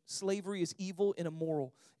revelation. Slavery is evil and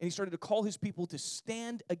immoral. And he started to call his people to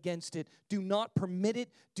stand against it. Do not permit it.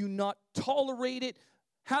 Do not tolerate it.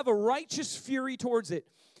 Have a righteous fury towards it.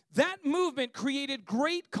 That movement created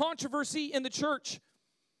great controversy in the church.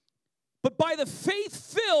 But by the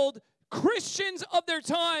faith-filled Christians of their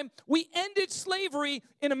time, we ended slavery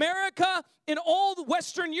in America, in all the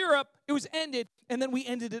Western Europe. It was ended, and then we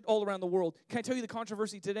ended it all around the world. Can I tell you the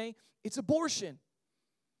controversy today? It's abortion.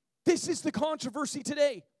 This is the controversy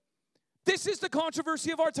today. This is the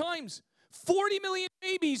controversy of our times. 40 million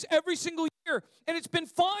babies every single year, and it's been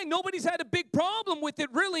fine. Nobody's had a big problem with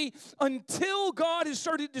it, really, until God has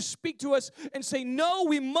started to speak to us and say, no,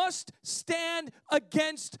 we must stand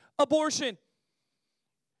against abortion.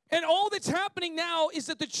 And all that's happening now is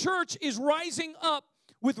that the church is rising up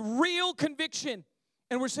with real conviction.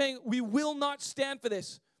 And we're saying, we will not stand for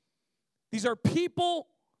this. These are people,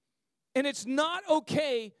 and it's not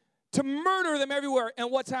okay to murder them everywhere.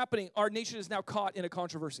 And what's happening? Our nation is now caught in a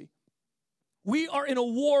controversy. We are in a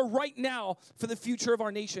war right now for the future of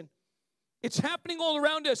our nation. It's happening all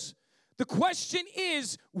around us. The question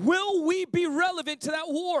is, will we be relevant to that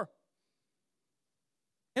war?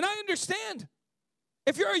 And I understand.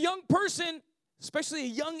 If you're a young person, especially a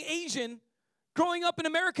young Asian, growing up in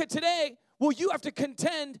America today, well, you have to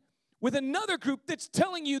contend with another group that's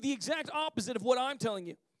telling you the exact opposite of what I'm telling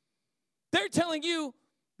you. They're telling you,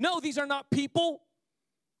 no, these are not people.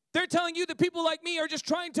 They're telling you that people like me are just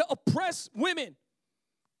trying to oppress women.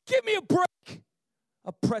 Give me a break.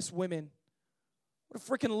 Oppress women. What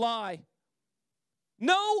a freaking lie.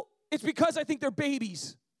 No, it's because I think they're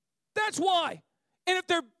babies. That's why. And if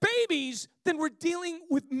they're babies, then we're dealing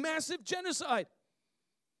with massive genocide.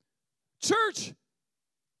 Church,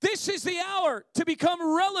 this is the hour to become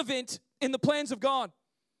relevant in the plans of God.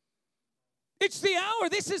 It's the hour.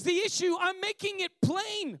 This is the issue. I'm making it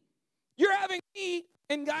plain. You're having me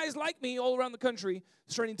and guys like me all around the country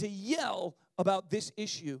starting to yell about this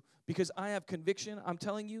issue because I have conviction. I'm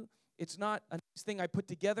telling you, it's not a nice thing I put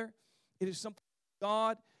together. It is something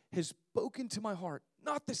God has spoken to my heart.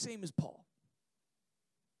 Not the same as Paul.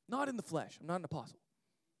 Not in the flesh. I'm not an apostle.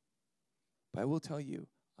 But I will tell you,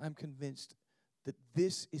 I'm convinced that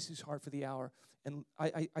this is his heart for the hour. And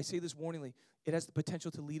I say this warningly. It has the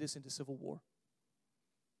potential to lead us into civil war.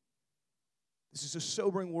 This is a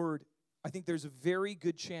sobering word. I think there's a very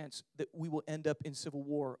good chance that we will end up in civil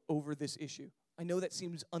war over this issue. I know that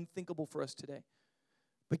seems unthinkable for us today.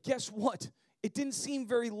 But guess what? It didn't seem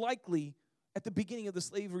very likely at the beginning of the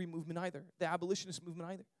slavery movement either, the abolitionist movement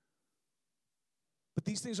either. But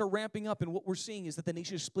these things are ramping up, and what we're seeing is that the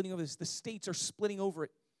nation is splitting over this. The states are splitting over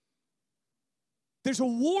it. There's a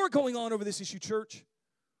war going on over this issue, church.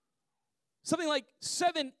 Something like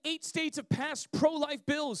 7, 8 states have passed pro-life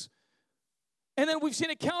bills. And then we've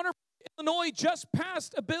seen a counter. Illinois just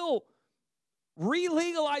passed a bill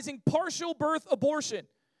re-legalizing partial birth abortion.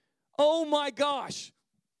 Oh my gosh.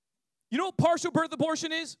 You know what partial birth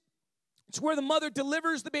abortion is? It's where the mother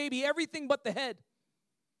delivers the baby, everything but the head.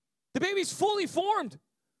 The baby's fully formed.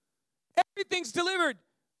 Everything's delivered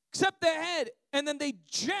except the head. And then they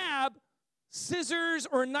jab scissors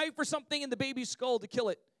or a knife or something in the baby's skull to kill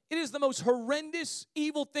it. It is the most horrendous,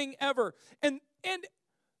 evil thing ever. And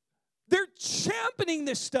they're championing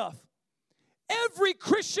this stuff. Every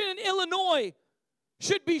Christian in Illinois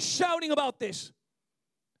should be shouting about this.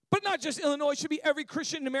 But not just Illinois, it should be every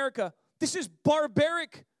Christian in America. This is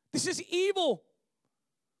barbaric. This is evil.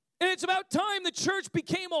 And it's about time the church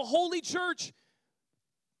became a holy church.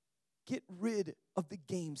 Get rid of the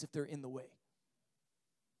games if they're in the way.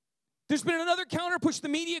 There's been another counter push. The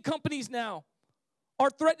media companies now are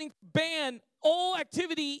threatening to ban all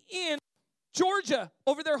activity in Georgia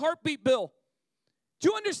over their heartbeat bill. Do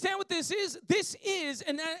you understand what this is? This is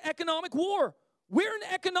an economic war. We're in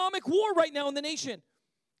economic war right now in the nation.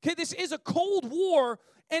 Okay, this is a cold war,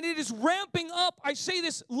 and it is ramping up. I say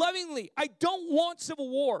this lovingly. I don't want civil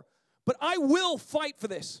war, but I will fight for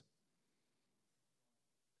this.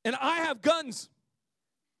 And I have guns.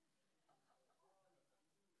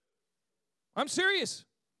 I'm serious.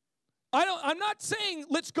 I'm not saying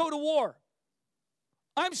let's go to war.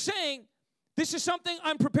 I'm saying this is something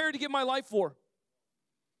I'm prepared to give my life for.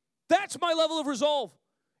 That's my level of resolve.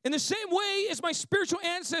 In the same way as my spiritual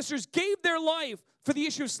ancestors gave their life for the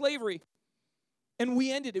issue of slavery, and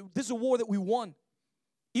we ended it. This is a war that we won,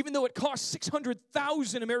 even though it cost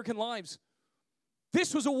 600,000 American lives.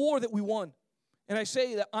 This was a war that we won. And I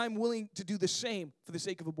say that I'm willing to do the same for the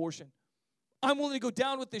sake of abortion. I'm willing to go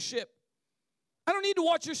down with this ship. I don't need to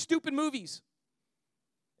watch your stupid movies.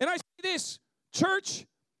 And I say this, church,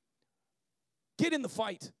 get in the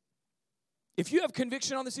fight. If you have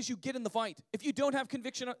conviction on this issue, get in the fight. If you don't have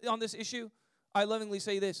conviction on this issue, I lovingly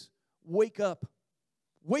say this, wake up.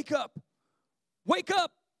 Wake up. Wake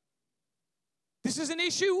up. This is an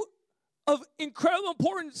issue of incredible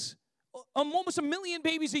importance. Almost 1 million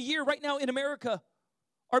babies a year right now in America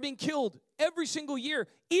are being killed every single year.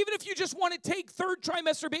 Even if you just want to take third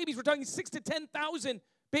trimester babies, we're talking 6,000 to 10,000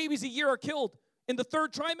 babies a year are killed in the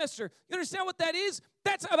third trimester. You understand what that is?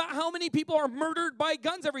 That's about how many people are murdered by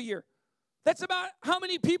guns every year. That's about how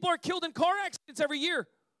many people are killed in car accidents every year.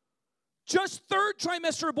 Just third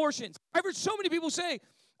trimester abortions. I've heard so many people say,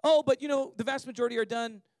 oh, but the vast majority are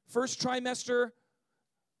done first trimester.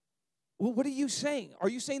 Well, what are you saying? Are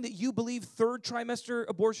you saying that you believe third trimester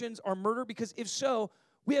abortions are murder? Because if so,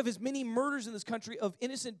 we have as many murders in this country of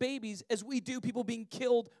innocent babies as we do people being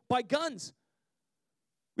killed by guns.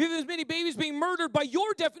 We have as many babies being murdered by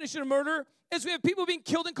your definition of murder as we have people being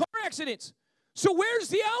killed in car accidents. So where's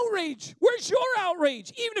the outrage? Where's your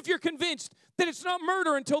outrage? Even if you're convinced that it's not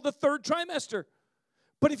murder until the third trimester.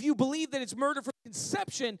 But if you believe that it's murder from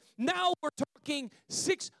conception, now we're talking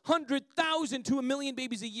 600,000 to 1 million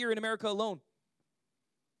babies a year in America alone.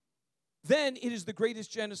 Then it is the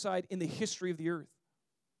greatest genocide in the history of the earth.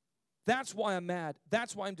 That's why I'm mad.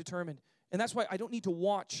 That's why I'm determined. And that's why I don't need to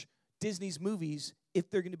watch Disney's movies if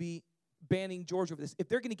they're going to be banning Georgia over this. If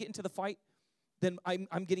they're going to get into the fight, then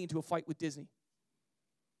I'm getting into a fight with Disney.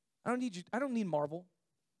 I don't need you. I don't need Marvel.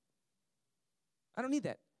 I don't need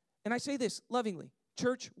that. And I say this lovingly.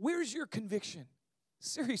 Church, where's your conviction?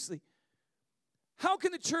 Seriously. How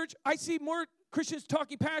can the church, I see more Christians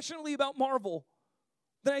talking passionately about Marvel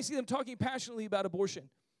than I see them talking passionately about abortion.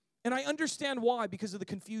 And I understand why, because of the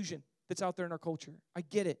confusion that's out there in our culture. I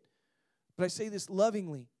get it. But I say this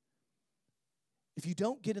lovingly. If you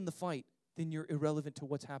don't get in the fight, then you're irrelevant to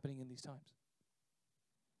what's happening in these times.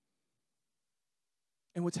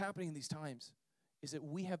 And what's happening in these times is that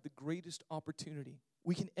we have the greatest opportunity.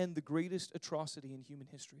 We can end the greatest atrocity in human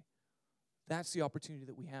history. That's the opportunity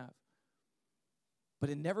that we have. But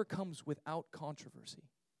it never comes without controversy.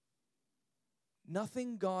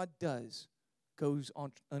 Nothing God does goes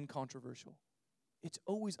on uncontroversial. It's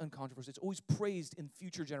always uncontroversial. It's always praised in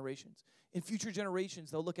future generations. In future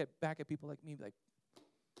generations, they'll look back at people like me and be like,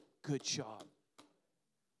 good job.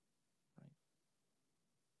 Right?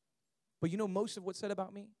 But you know most of what's said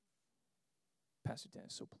about me? Pastor Dan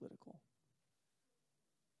is so political.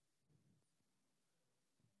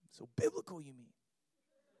 So biblical, you mean?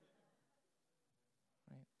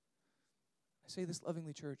 Right? I say this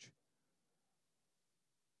lovingly, church.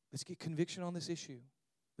 Let's get conviction on this issue.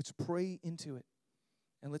 Let's pray into it.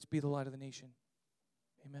 And let's be the light of the nation.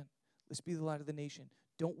 Amen. Let's be the light of the nation.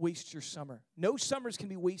 Don't waste your summer. No summers can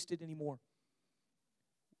be wasted anymore.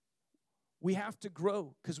 We have to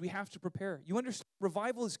grow because we have to prepare. You understand,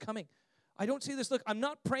 revival is coming. I don't say this, look, I'm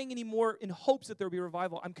not praying anymore in hopes that there will be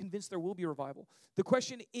revival. I'm convinced there will be revival. The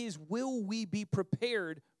question is, will we be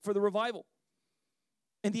prepared for the revival?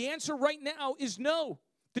 And the answer right now is no.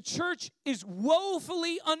 The church is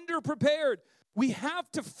woefully underprepared. We have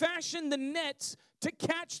to fashion the nets to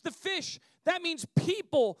catch the fish. That means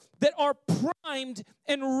people that are primed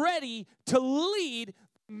and ready to lead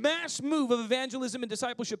mass move of evangelism and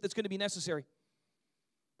discipleship that's going to be necessary.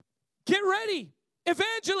 Get ready,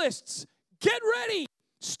 evangelists. Get ready.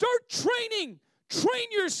 Start training.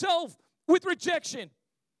 Train yourself with rejection.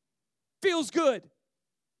 Feels good.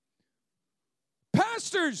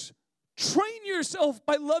 Pastors, train yourself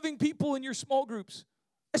by loving people in your small groups,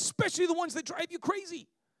 especially the ones that drive you crazy,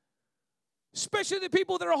 especially the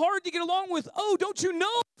people that are hard to get along with. Oh, don't you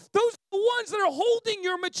know? Those are the ones that are holding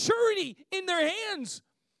your maturity in their hands.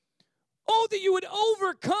 Oh, that you would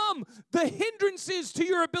overcome the hindrances to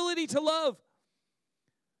your ability to love.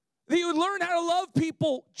 That you would learn how to love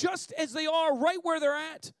people just as they are, right where they're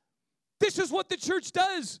at. This is what the church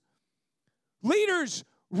does. Leaders,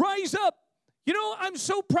 rise up. You know, I'm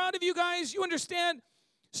so proud of you guys. You understand,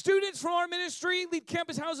 students from our ministry lead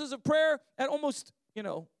campus houses of prayer at almost,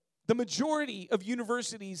 the majority of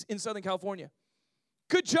universities in Southern California.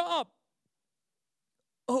 Good job.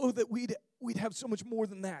 Oh, that we'd have so much more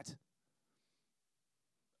than that.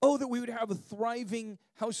 Oh, that we would have a thriving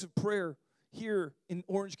house of prayer here in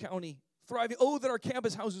Orange County. Thriving. Oh, that our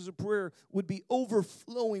campus houses of prayer would be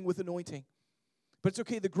overflowing with anointing. But it's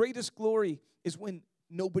okay. The greatest glory is when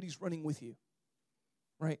nobody's running with you.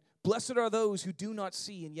 Right? Blessed are those who do not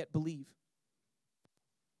see and yet believe.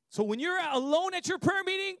 So when you're alone at your prayer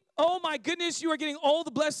meeting, oh my goodness, you are getting all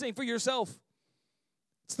the blessing for yourself.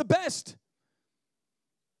 It's the best.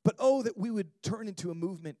 But oh, that we would turn into a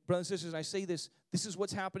movement. Brothers and sisters, I say this is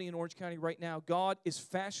what's happening in Orange County right now. God is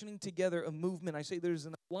fashioning together a movement. I say there's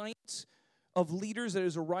an alliance of leaders that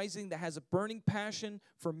is arising that has a burning passion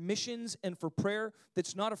for missions and for prayer,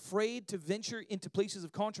 that's not afraid to venture into places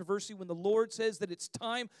of controversy when the Lord says that it's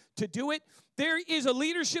time to do it. There is a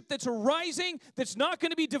leadership that's arising that's not going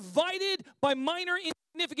to be divided by minor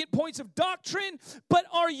insignificant points of doctrine, but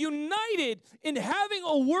are united in having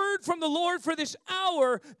a word from the Lord for this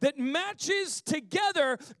hour that matches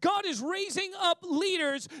together. God is raising up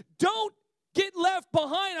leaders. Don't get left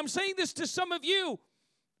behind. I'm saying this to some of you.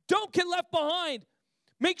 Don't get left behind.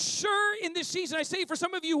 Make sure in this season, I say for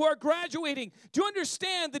some of you who are graduating, do you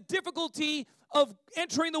understand the difficulty of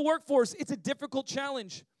entering the workforce? It's a difficult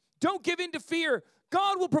challenge. Don't give in to fear.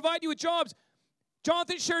 God will provide you with jobs.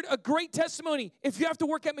 Jonathan shared a great testimony. If you have to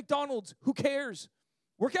work at McDonald's, who cares?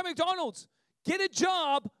 Work at McDonald's. Get a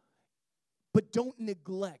job, but don't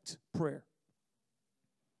neglect prayer.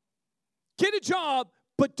 Get a job,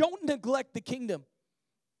 but don't neglect the kingdom.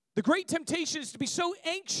 The great temptation is to be so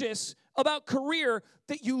anxious about career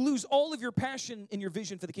that you lose all of your passion and your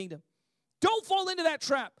vision for the kingdom. Don't fall into that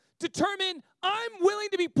trap. Determine, I'm willing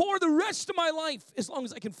to be poor the rest of my life as long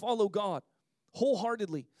as I can follow God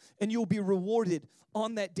wholeheartedly, and you'll be rewarded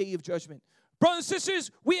on that day of judgment. Brothers and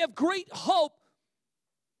sisters, we have great hope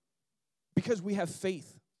because we have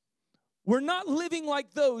faith. We're not living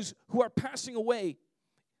like those who are passing away.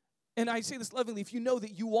 And I say this lovingly, if you know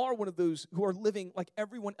that you are one of those who are living like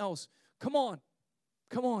everyone else, come on.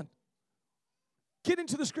 Get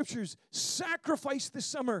into the scriptures. Sacrifice this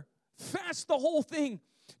summer. Fast the whole thing.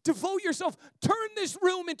 Devote yourself. Turn this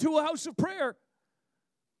room into a house of prayer.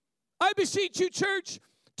 I beseech you, church,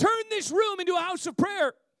 turn this room into a house of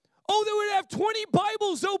prayer. Oh, they would have 20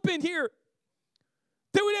 Bibles open here.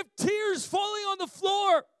 They would have tears falling on the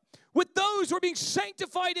floor with those who are being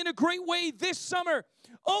sanctified in a great way this summer.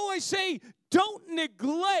 Oh, I say, don't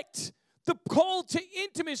neglect the call to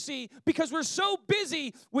intimacy because we're so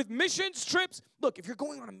busy with missions trips. Look, if you're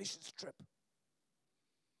going on a missions trip,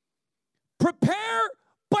 prepare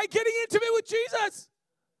by getting intimate with Jesus.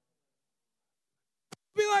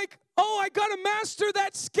 Be like, oh, I got to master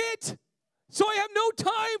that skit, so I have no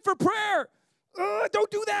time for prayer.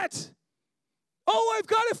 Don't do that. Oh, I've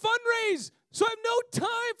got to fundraise, so I have no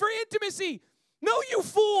time for intimacy. No, you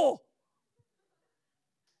fool.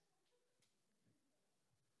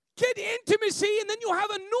 Get intimacy, and then you'll have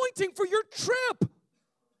anointing for your trip.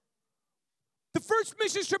 The first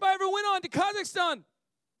mission trip I ever went on to Kazakhstan,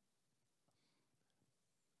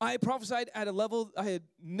 I prophesied at a level I had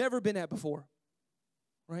never been at before,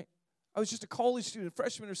 right? I was just a college student,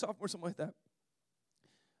 freshman or sophomore, something like that.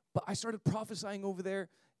 But I started prophesying over there.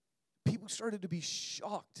 People started to be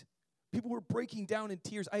shocked. People were breaking down in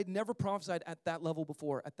tears. I had never prophesied at that level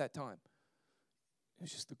before at that time. It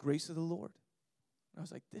was just the grace of the Lord. And I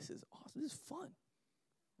was like, this is awesome. This is fun,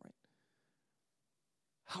 right?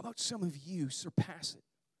 How about some of you surpass it?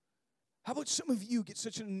 How about some of you get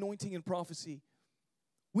such an anointing in prophecy?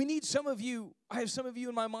 We need some of you. I have some of you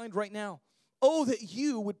in my mind right now. Oh, that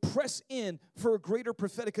you would press in for a greater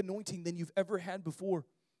prophetic anointing than you've ever had before.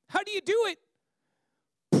 How do you do it?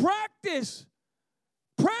 Practice.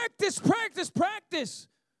 Practice, practice, practice.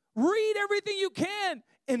 Read everything you can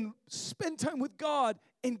and spend time with God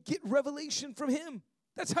and get revelation from Him.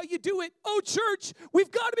 That's how you do it. Oh, church,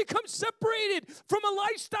 we've got to become separated from a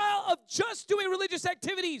lifestyle of just doing religious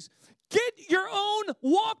activities. Get your own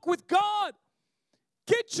walk with God.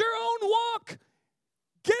 Get your own walk.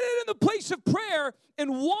 Get it in the place of prayer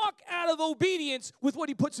and walk out of obedience with what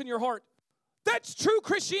He puts in your heart. That's true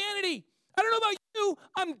Christianity. I don't know about you.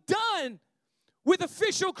 I'm done with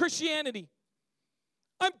official Christianity.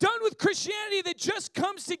 I'm done with Christianity that just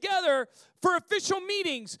comes together for official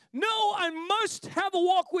meetings. No, I must have a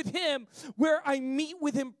walk with Him where I meet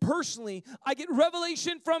with Him personally. I get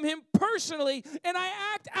revelation from Him personally, and I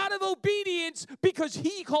act out of obedience because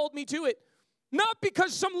He called me to it. Not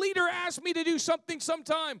because some leader asked me to do something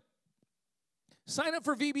sometime. Sign up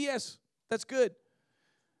for VBS. That's good.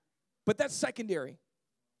 But that's secondary.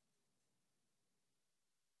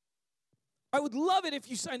 I would love it if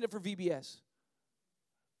you signed up for VBS.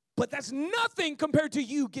 But that's nothing compared to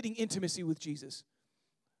you getting intimacy with Jesus.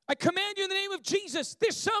 I command you in the name of Jesus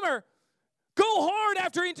this summer, go hard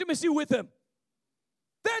after intimacy with Him.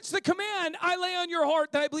 That's the command I lay on your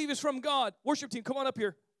heart that I believe is from God. Worship team, come on up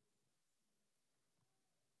here.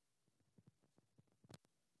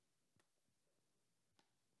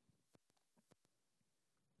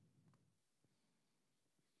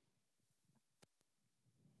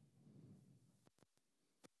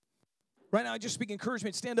 Right now, I just speak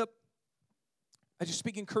encouragement. Stand up. I just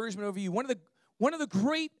speak encouragement over you. One of the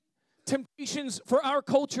great temptations for our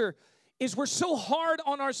culture is we're so hard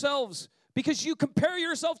on ourselves because you compare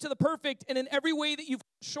yourself to the perfect, and in every way that you fall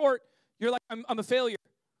short, you're like, I'm a failure.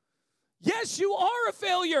 Yes, you are a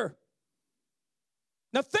failure.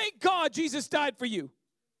 Now, thank God Jesus died for you.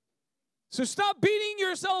 So stop beating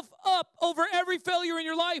yourself up over every failure in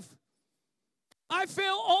your life. I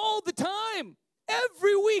fail all the time.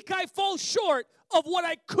 Every week I fall short of what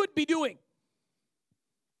I could be doing.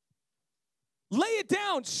 Lay it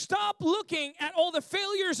down. Stop looking at all the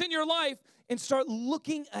failures in your life and start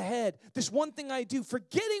looking ahead. This one thing I do,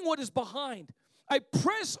 forgetting what is behind, I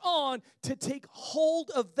press on to take hold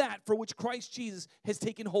of that for which Christ Jesus has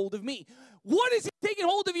taken hold of me. What is He taking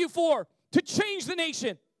hold of you for? To change the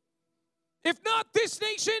nation. If not this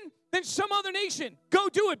nation, then some other nation. Go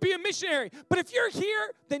do it. Be a missionary. But if you're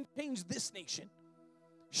here, then change this nation.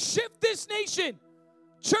 Shift this nation.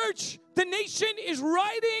 Church, the nation is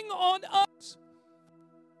riding on us.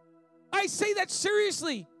 I say that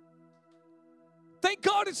seriously. Thank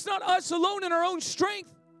God it's not us alone in our own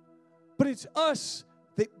strength, but it's us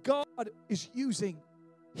that God is using.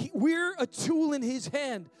 We're a tool in His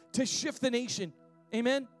hand to shift the nation.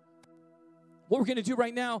 Amen? What we're going to do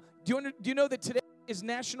right now, do you know that today is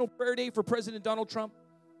National Prayer Day for President Donald Trump?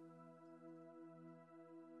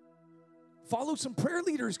 Follow some prayer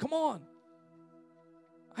leaders. Come on.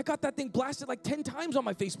 I got that thing blasted like 10 times on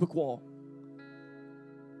my Facebook wall.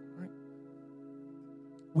 All right.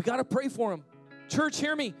 We got to pray for him. Church,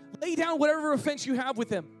 hear me. Lay down whatever offense you have with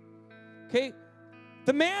him. Okay?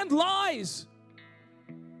 The man lies.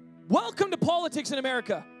 Welcome to politics in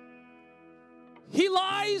America. He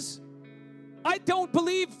lies. I don't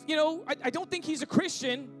believe, I don't think he's a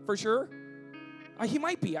Christian for sure. He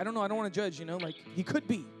might be. I don't know. I don't want to judge, like he could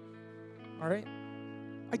be. All right?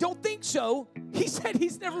 I don't think so. He said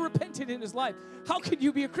he's never repented in his life. How can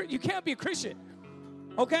you be a Christian? You can't be a Christian.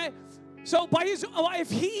 Okay? So if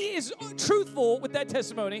he is truthful with that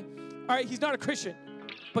testimony, all right, he's not a Christian.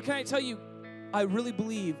 But can I tell you, I really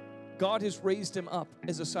believe God has raised him up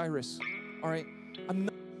as a Cyrus. All right? I'm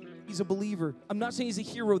not saying he's a believer. I'm not saying he's a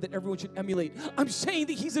hero that everyone should emulate. I'm saying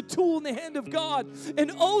that he's a tool in the hand of God.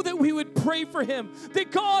 And oh, that we would pray for him,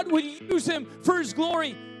 that God would use him for his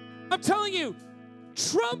glory. I'm telling you,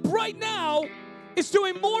 Trump right now is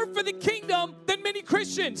doing more for the kingdom than many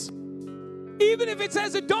Christians, even if it's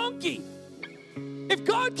as a donkey. If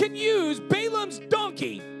God can use Balaam's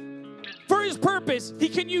donkey for his purpose, he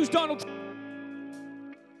can use Donald Trump.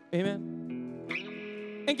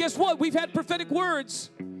 Amen. And guess what? We've had prophetic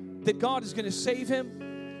words that God is going to save him.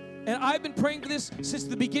 And I've been praying for this since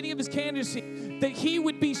the beginning of his candidacy, that he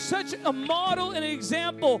would be such a model and an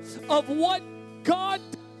example of what God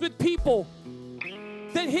does with people,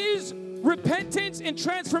 that his repentance and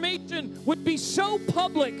transformation would be so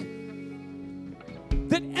public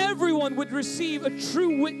that everyone would receive a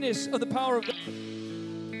true witness of the power of God.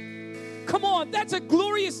 Come on, that's a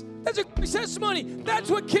glorious testimony. That's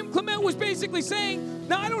what Kim Clement was basically saying.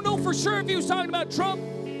 Now, I don't know for sure if he was talking about Trump.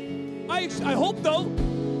 I hope, though.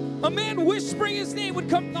 A man whispering his name would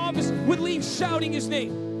come to office, would leave shouting his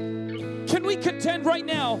name. Can we contend right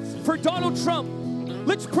now for Donald Trump?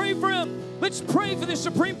 Let's pray for him. Let's pray for the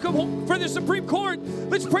Supreme Court.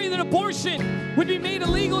 Let's pray that abortion would be made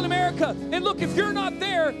illegal in America. And look, if you're not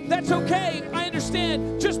there, that's okay. I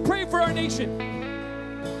understand. Just pray for our nation.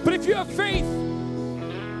 But if you have faith,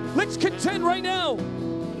 let's contend right now.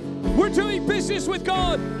 We're doing business with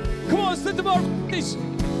God. Come on, let's lift up our voice.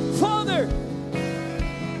 Father,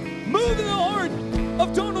 move in the heart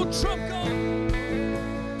of Donald Trump, God.